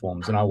popular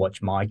platforms, and I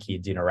watch my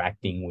kids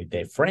interacting with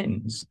their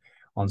friends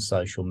on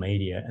social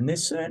media, and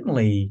there's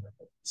certainly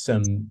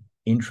some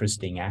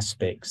interesting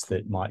aspects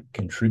that might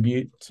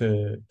contribute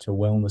to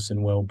wellness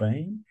and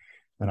well-being.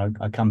 And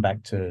I come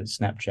back to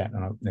Snapchat, and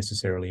I'm not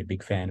necessarily a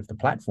big fan of the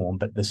platform,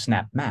 but the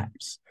Snap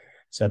Maps.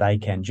 So they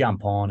can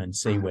jump on and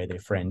see where their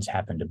friends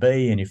happen to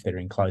be. And if they're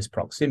in close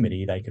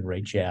proximity, they can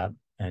reach out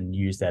and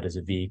use that as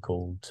a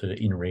vehicle to,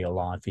 in real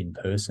life,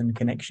 in-person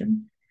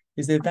connection.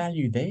 Is there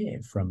value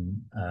there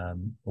from a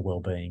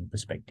wellbeing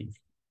perspective?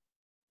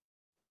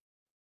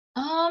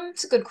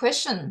 It's a good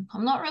question.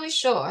 I'm not really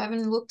sure. I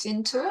haven't looked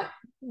into it,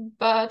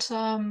 but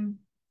I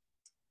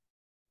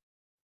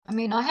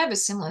mean, I have a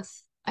similar.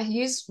 I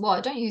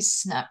don't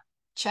use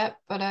Snapchat,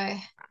 but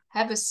I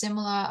have a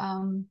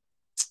similar.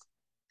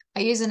 I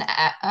use an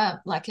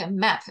app, like a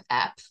map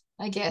app,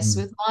 I guess,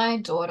 with my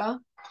daughter,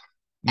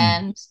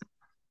 and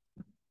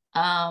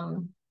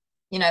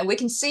you know, we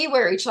can see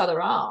where each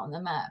other are on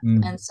the map,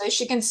 and so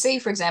she can see,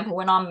 for example,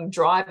 when I'm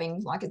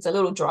driving, like it's a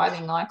little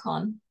driving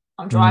icon.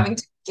 I'm driving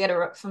to get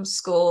her from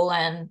school,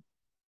 and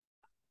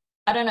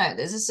I don't know,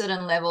 there's a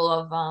certain level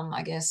of,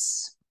 I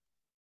guess,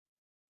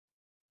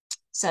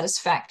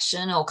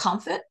 satisfaction or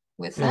comfort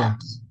with that.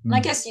 And I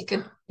guess you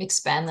could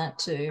expand that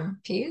to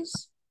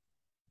peers.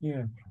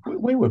 Yeah,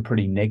 we were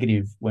pretty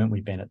negative, weren't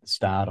we, Ben, at the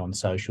start on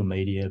social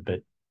media,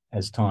 but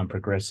as time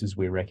progresses,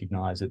 we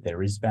recognise that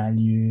there is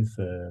value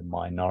for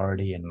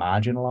minority and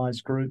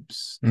marginalised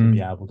groups to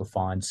be able to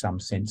find some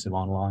sense of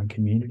online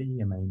community.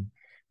 I mean,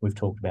 we've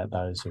talked about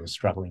those who are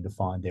struggling to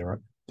find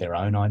their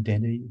own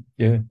identity,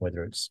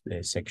 whether it's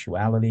their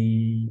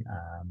sexuality,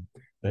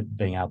 but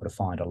being able to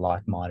find a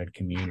like-minded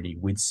community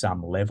with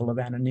some level of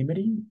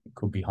anonymity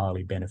could be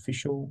highly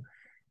beneficial.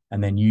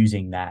 And then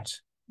using that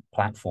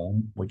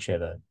platform,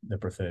 whichever the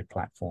preferred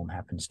platform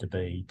happens to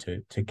be,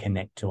 to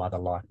connect to other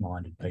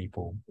like-minded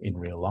people in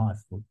real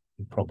life,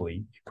 it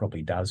probably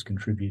does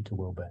contribute to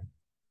wellbeing.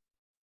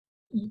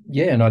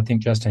 Yeah, and I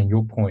think, Justine,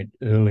 your point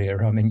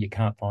earlier, I mean, you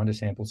can't find a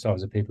sample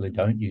size of people who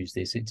don't use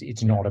this.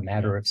 It's not a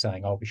matter of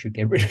saying, oh, we should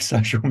get rid of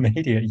social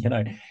media. You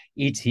know,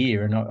 it's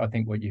here, and I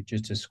think what you've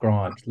just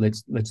described,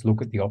 let's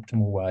look at the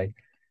optimal way.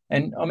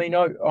 And I mean,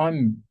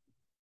 I'm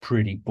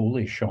pretty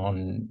bullish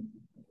on,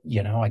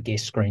 you know, I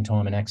guess screen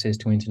time and access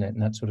to internet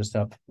and that sort of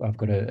stuff. I've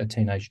got a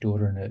teenage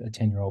daughter and a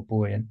 10-year-old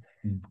boy, and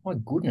my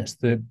goodness,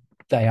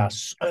 they are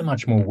so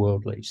much more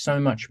worldly, so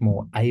much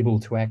more able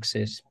to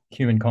access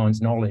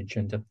humankind's knowledge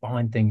and to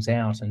find things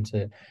out and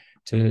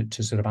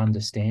to sort of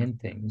understand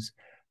things,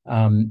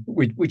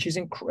 which is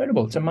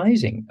incredible. It's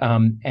amazing.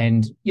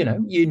 And, you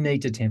know, you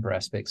need to temper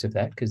aspects of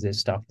that because there's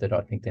stuff that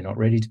I think they're not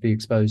ready to be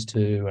exposed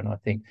to. And I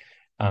think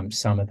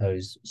some of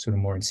those sort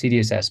of more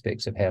insidious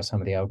aspects of how some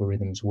of the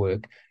algorithms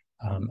work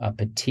are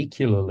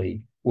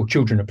particularly, or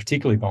children are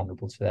particularly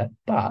vulnerable to that.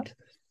 But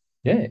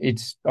yeah,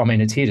 it's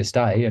here to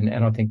stay. And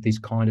I think this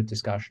kind of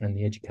discussion and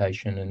the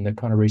education and the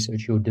kind of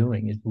research you're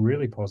doing is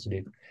really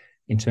positive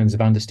in terms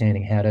of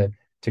understanding how to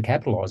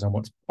capitalize on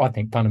what's, I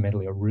think,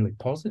 fundamentally a really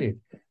positive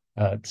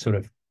sort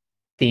of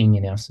thing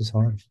in our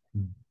society.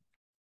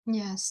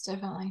 Yes,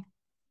 definitely.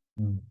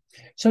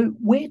 So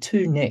where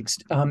to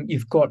next?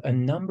 You've got a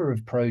number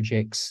of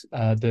projects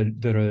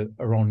that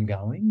are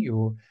ongoing.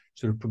 You're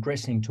sort of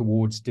progressing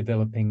towards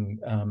developing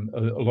a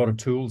lot of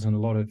tools and a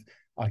lot of,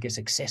 I guess,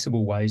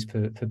 accessible ways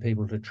for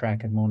people to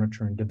track and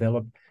monitor and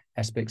develop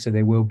aspects of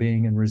their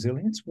well-being and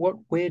resilience.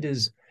 Where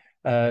does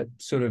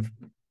sort of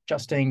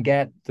Justine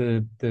Gatt,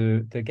 the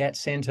Gatt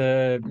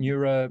Centre,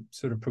 Neura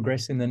sort of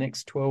progress in the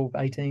next 12,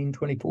 18,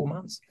 24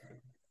 months?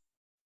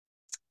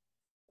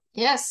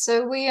 Yes,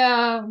 so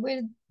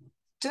we're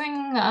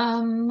doing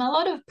a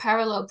lot of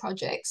parallel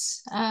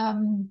projects.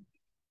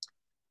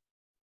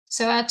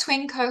 So our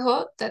twin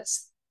cohort,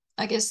 that's,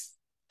 I guess,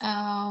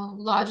 our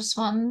largest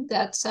one,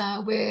 that's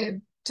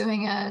we're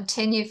doing a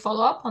 10-year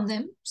follow-up on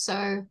them.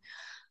 So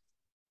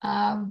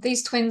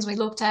these twins we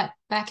looked at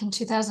back in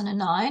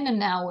 2009, and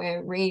now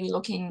we're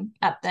re-looking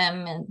at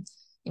them and,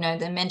 you know,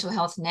 their mental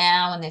health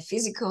now and their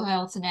physical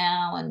health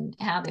now and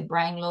how their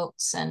brain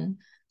looks. And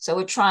so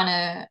we're trying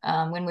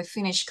to, when we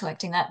finish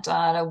collecting that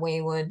data,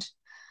 we would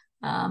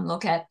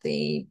look at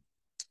we'll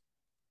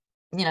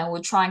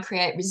try and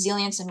create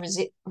resilience and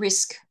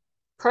risk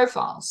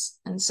profiles.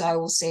 And so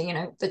we'll see, you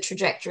know, the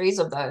trajectories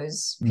of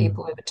those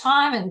people over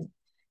time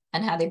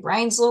and how their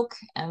brains look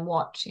and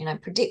what, you know,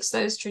 predicts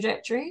those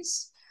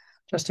trajectories.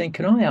 Justine,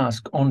 can I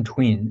ask on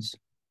twins,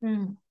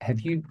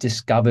 Have you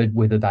discovered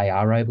whether they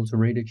are able to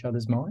read each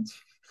other's minds?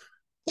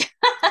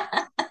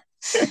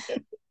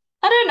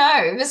 I don't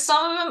know, but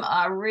some of them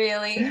are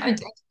really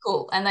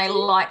identical and they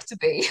like to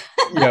be.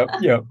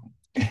 Yep.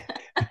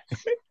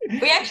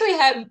 We actually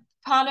have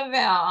part of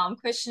our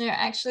questionnaire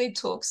actually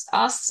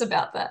asks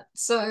about that.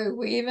 So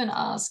we even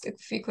ask a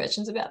few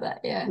questions about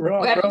that. Yeah. We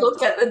Right. haven't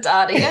looked at the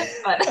data yet,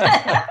 but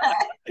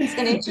it's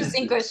an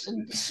interesting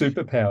question.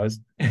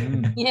 Superpowers.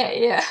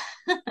 Yeah.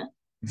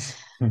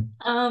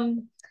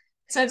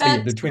 So So yeah,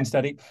 that the twin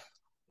study.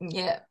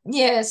 yeah.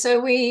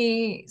 So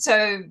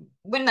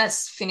when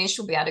that's finished,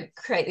 we'll be able to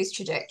create these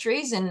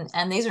trajectories,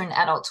 and these are in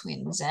adult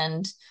twins.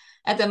 And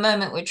at the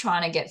moment, we're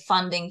trying to get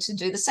funding to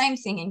do the same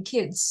thing in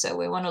kids. So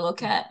we want to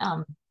look at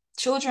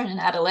children and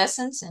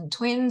adolescents and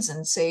twins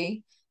and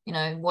see,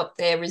 what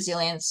their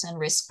resilience and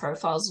risk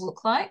profiles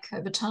look like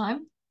over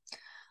time.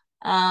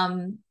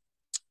 And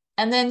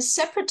then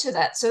separate to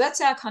that, so that's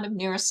our kind of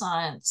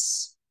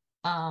neuroscience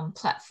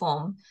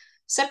platform.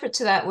 Separate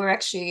to that, we're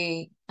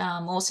actually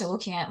also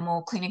looking at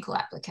more clinical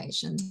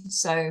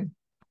applications. So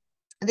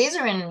these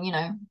are in,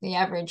 the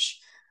average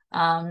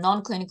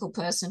non-clinical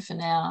person for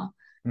now.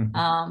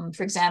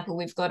 For example,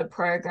 we've got a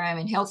program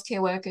in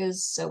healthcare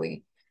workers. So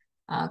we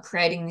are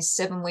creating this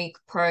 7-week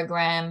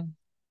program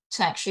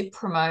to actually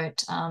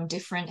promote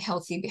different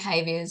healthy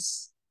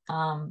behaviours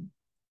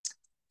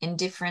in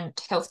different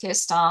healthcare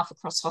staff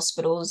across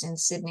hospitals in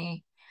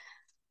Sydney.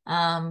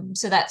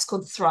 So that's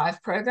called the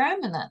Thrive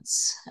program, and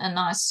that's a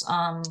nice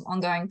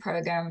ongoing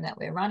program that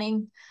we're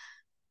running.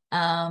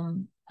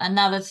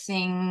 Another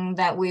thing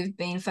that we've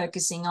been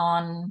focusing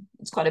on,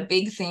 it's quite a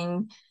big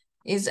thing,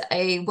 is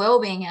a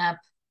wellbeing app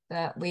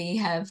that we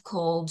have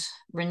called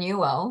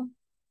Renewal.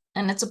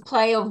 And it's a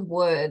play of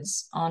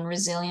words on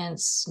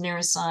resilience,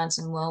 neuroscience,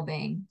 and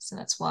wellbeing. So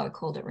that's why we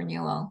called it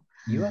Renewal.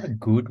 You are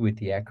good with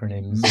the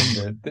acronyms.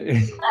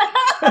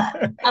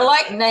 I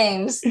like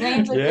names.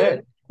 Names are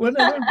good. Well,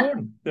 no, they're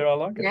important. I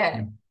like it.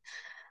 Yeah.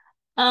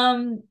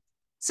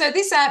 So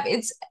this app,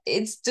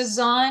 it's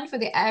designed for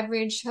the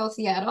average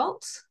healthy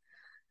adult,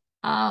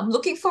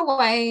 looking for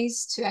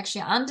ways to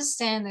actually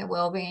understand their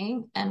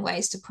well-being and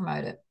ways to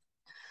promote it.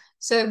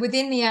 So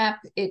within the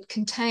app, it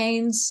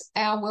contains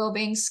our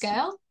well-being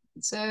scale.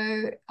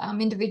 So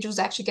individuals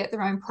actually get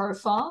their own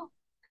profile,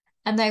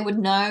 and they would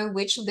know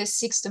which of their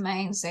 6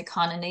 domains they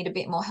kind of need a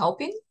bit more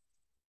help in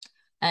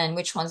and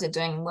which ones they're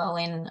doing well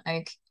in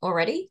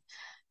already.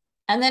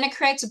 And then it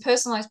creates a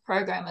personalized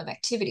program of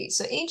activities.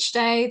 So each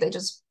day they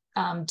just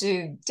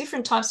do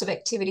different types of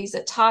activities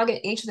that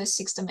target each of those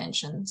 6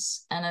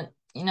 dimensions. And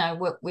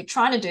what we're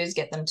trying to do is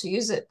get them to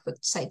use it for,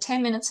 say,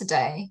 10 minutes a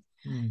day.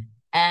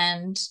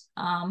 And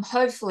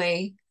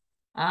hopefully,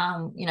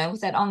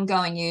 with that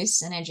ongoing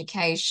use and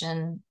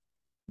education,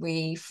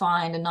 we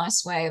find a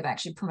nice way of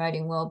actually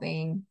promoting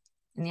well-being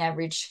in the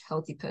average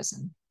healthy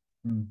person.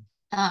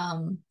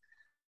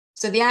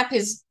 So the app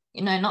is,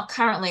 not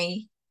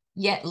currently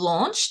yet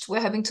launched.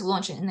 We're hoping to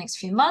launch it in the next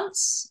few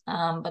months,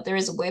 but there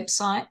is a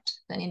website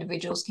that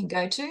individuals can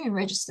go to and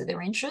register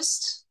their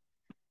interest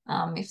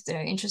if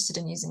they're interested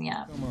in using the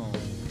app.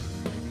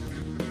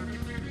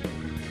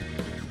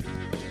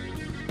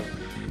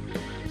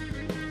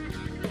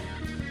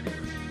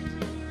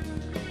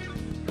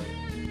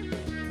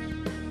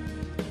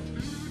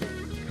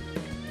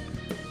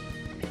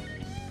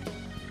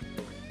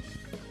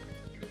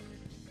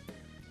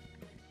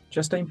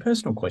 Justine,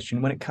 personal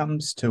question. When it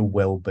comes to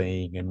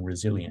well-being and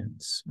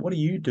resilience, what do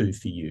you do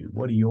for you?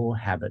 What are your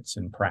habits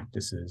and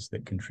practices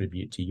that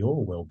contribute to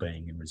your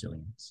well-being and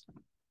resilience?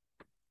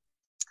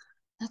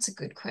 That's a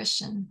good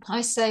question.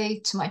 I say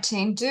to my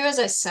team, do as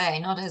I say,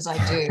 not as I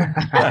do.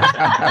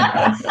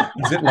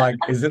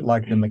 Is it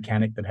like the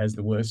mechanic that has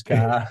the worst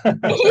car?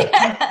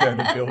 Yeah.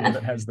 The builder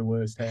that has the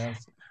worst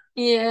house?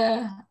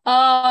 Yeah.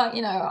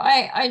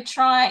 I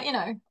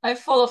try, I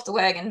fall off the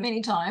wagon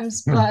many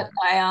times, but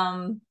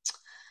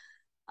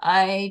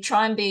I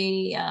try and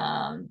be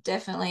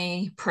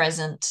definitely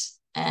present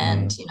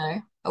and,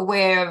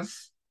 aware of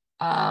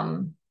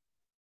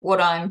what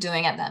I'm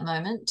doing at that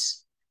moment.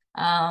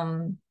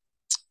 I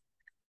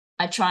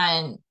try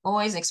and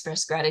always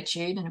express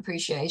gratitude and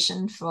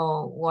appreciation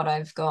for what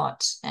I've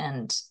got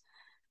and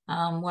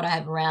what I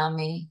have around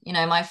me.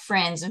 My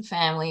friends and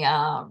family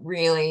are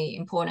really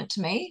important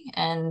to me.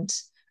 And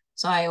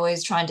so I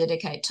always try and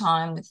dedicate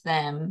time with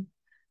them.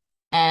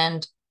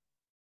 And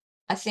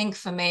I think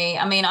for me,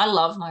 I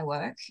love my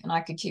work and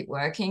I could keep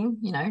working,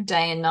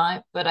 day and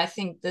night, but I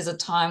think there's a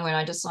time when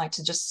I just like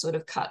to just sort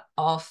of cut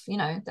off,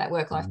 that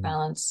work-life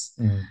balance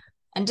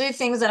and do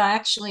things that I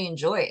actually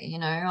enjoy.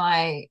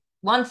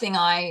 One thing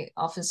I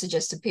often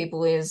suggest to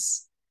people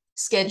is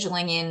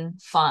scheduling in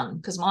fun,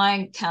 because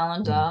my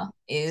calendar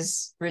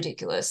is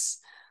ridiculous,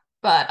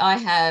 but I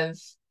have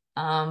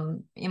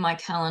in my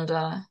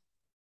calendar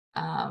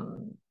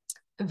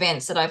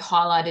events that I've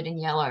highlighted in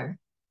yellow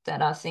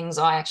that are things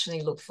I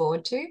actually look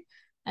forward to.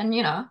 And,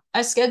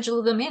 I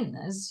schedule them in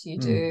as you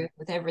do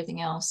with everything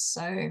else.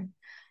 So,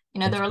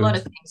 there are a lot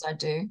of things I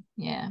do.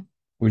 Yeah.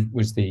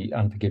 Was the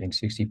Unforgiving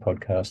 60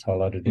 podcast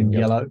highlighted In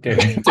yellow?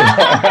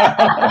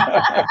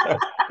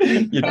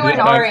 You went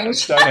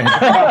orange.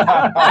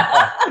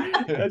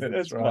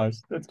 That's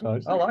close. That's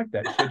close. I like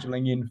that,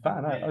 scheduling in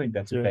fun. I think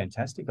that's a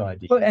fantastic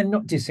idea. Well, and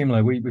not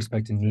dissimilar, we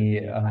spoke to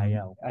Near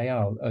AL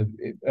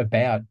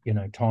about,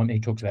 time.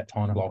 He talks about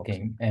time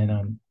blocking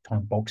and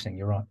time boxing.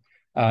 You're right.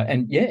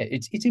 And yeah,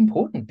 it's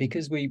important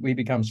because we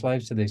become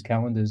slaves to these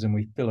calendars and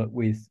we fill it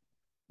with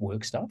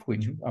work stuff,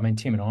 which, I mean,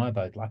 Tim and I are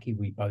both lucky.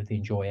 We both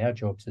enjoy our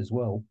jobs as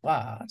well.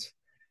 But,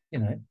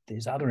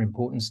 there's other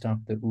important stuff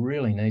that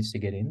really needs to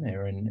get in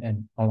there.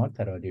 And I like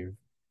that idea of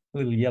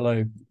little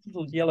yellow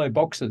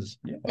boxes.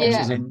 Yeah.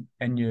 Yeah.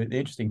 And the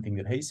interesting thing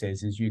that he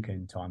says is you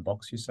can time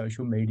box your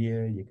social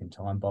media, you can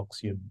time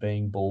box your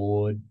being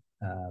bored,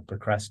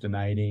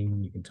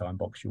 procrastinating, you can time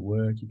box your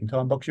work, you can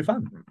time box your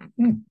fun.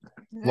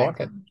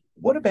 Like it.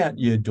 What about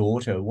your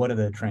daughter? What are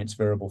the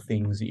transferable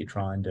things that you're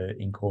trying to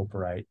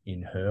incorporate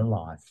in her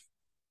life?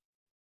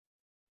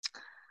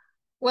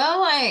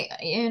 Well,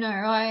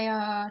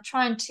 I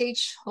try and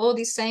teach all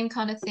these same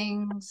kind of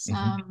things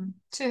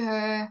to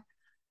her.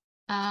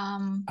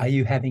 Are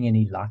you having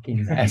any luck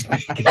in that?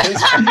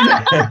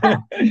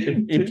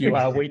 If you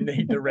are, we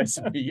need the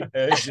recipe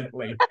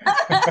urgently.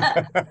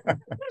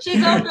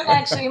 She's often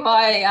actually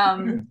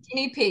my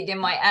guinea pig in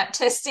my app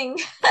testing.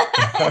 She's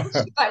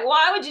like,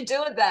 why would you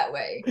do it that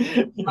way?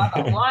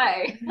 Mother,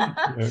 why?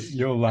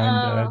 You're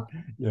lame,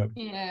 Dad.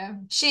 Yeah.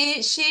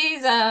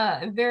 She's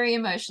a very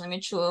emotionally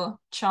mature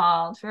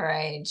child for her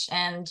age,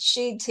 and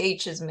she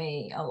teaches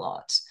me a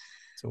lot.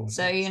 Awesome.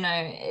 So,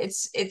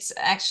 it's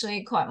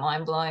actually quite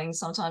mind-blowing.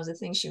 Sometimes the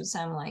things she would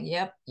say, I'm like,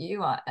 yep,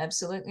 you are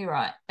absolutely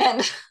right.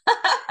 And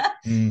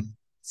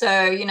so,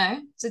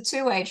 it's a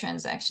two-way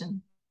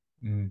transaction.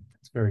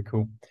 It's very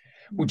cool.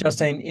 Well,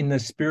 Justine, in the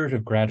spirit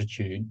of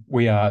gratitude,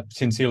 we are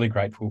sincerely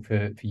grateful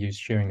for you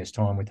sharing this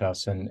time with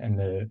us and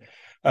the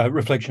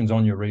reflections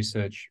on your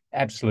research.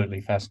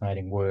 Absolutely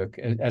fascinating work.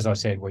 As I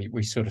said,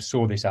 we sort of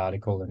saw this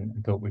article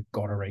and thought we've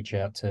got to reach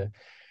out to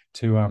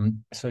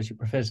Associate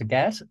Professor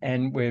Gatt,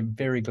 and we're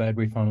very glad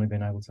we've finally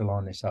been able to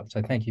line this up. So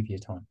thank you for your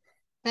time.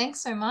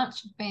 Thanks so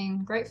much. It's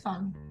been great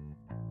fun.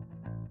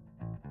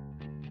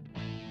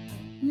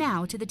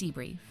 Now to the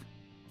debrief.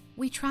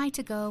 We try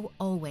to go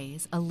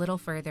always a little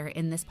further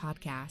in this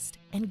podcast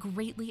and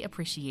greatly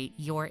appreciate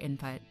your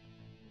input.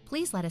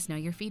 Please let us know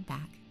your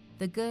feedback,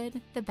 the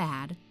good, the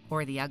bad,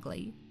 or the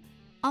ugly.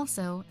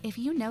 Also, if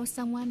you know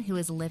someone who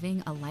is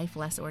living a life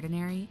less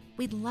ordinary,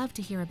 we'd love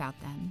to hear about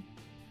them.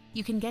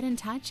 You can get in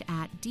touch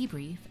at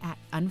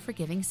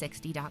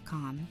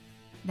debrief@unforgiving60.com.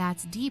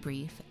 That's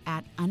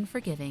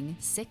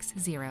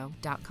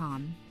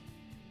debrief@unforgiving60.com.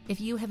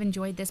 If you have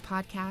enjoyed this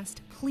podcast,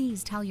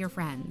 please tell your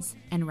friends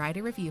and write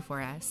a review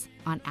for us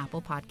on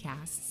Apple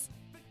Podcasts.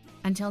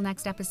 Until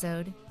next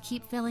episode,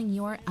 keep filling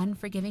your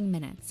unforgiving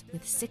minutes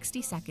with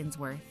 60 seconds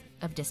worth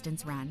of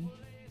distance run.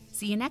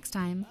 See you next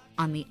time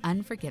on the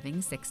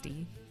Unforgiving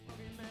 60.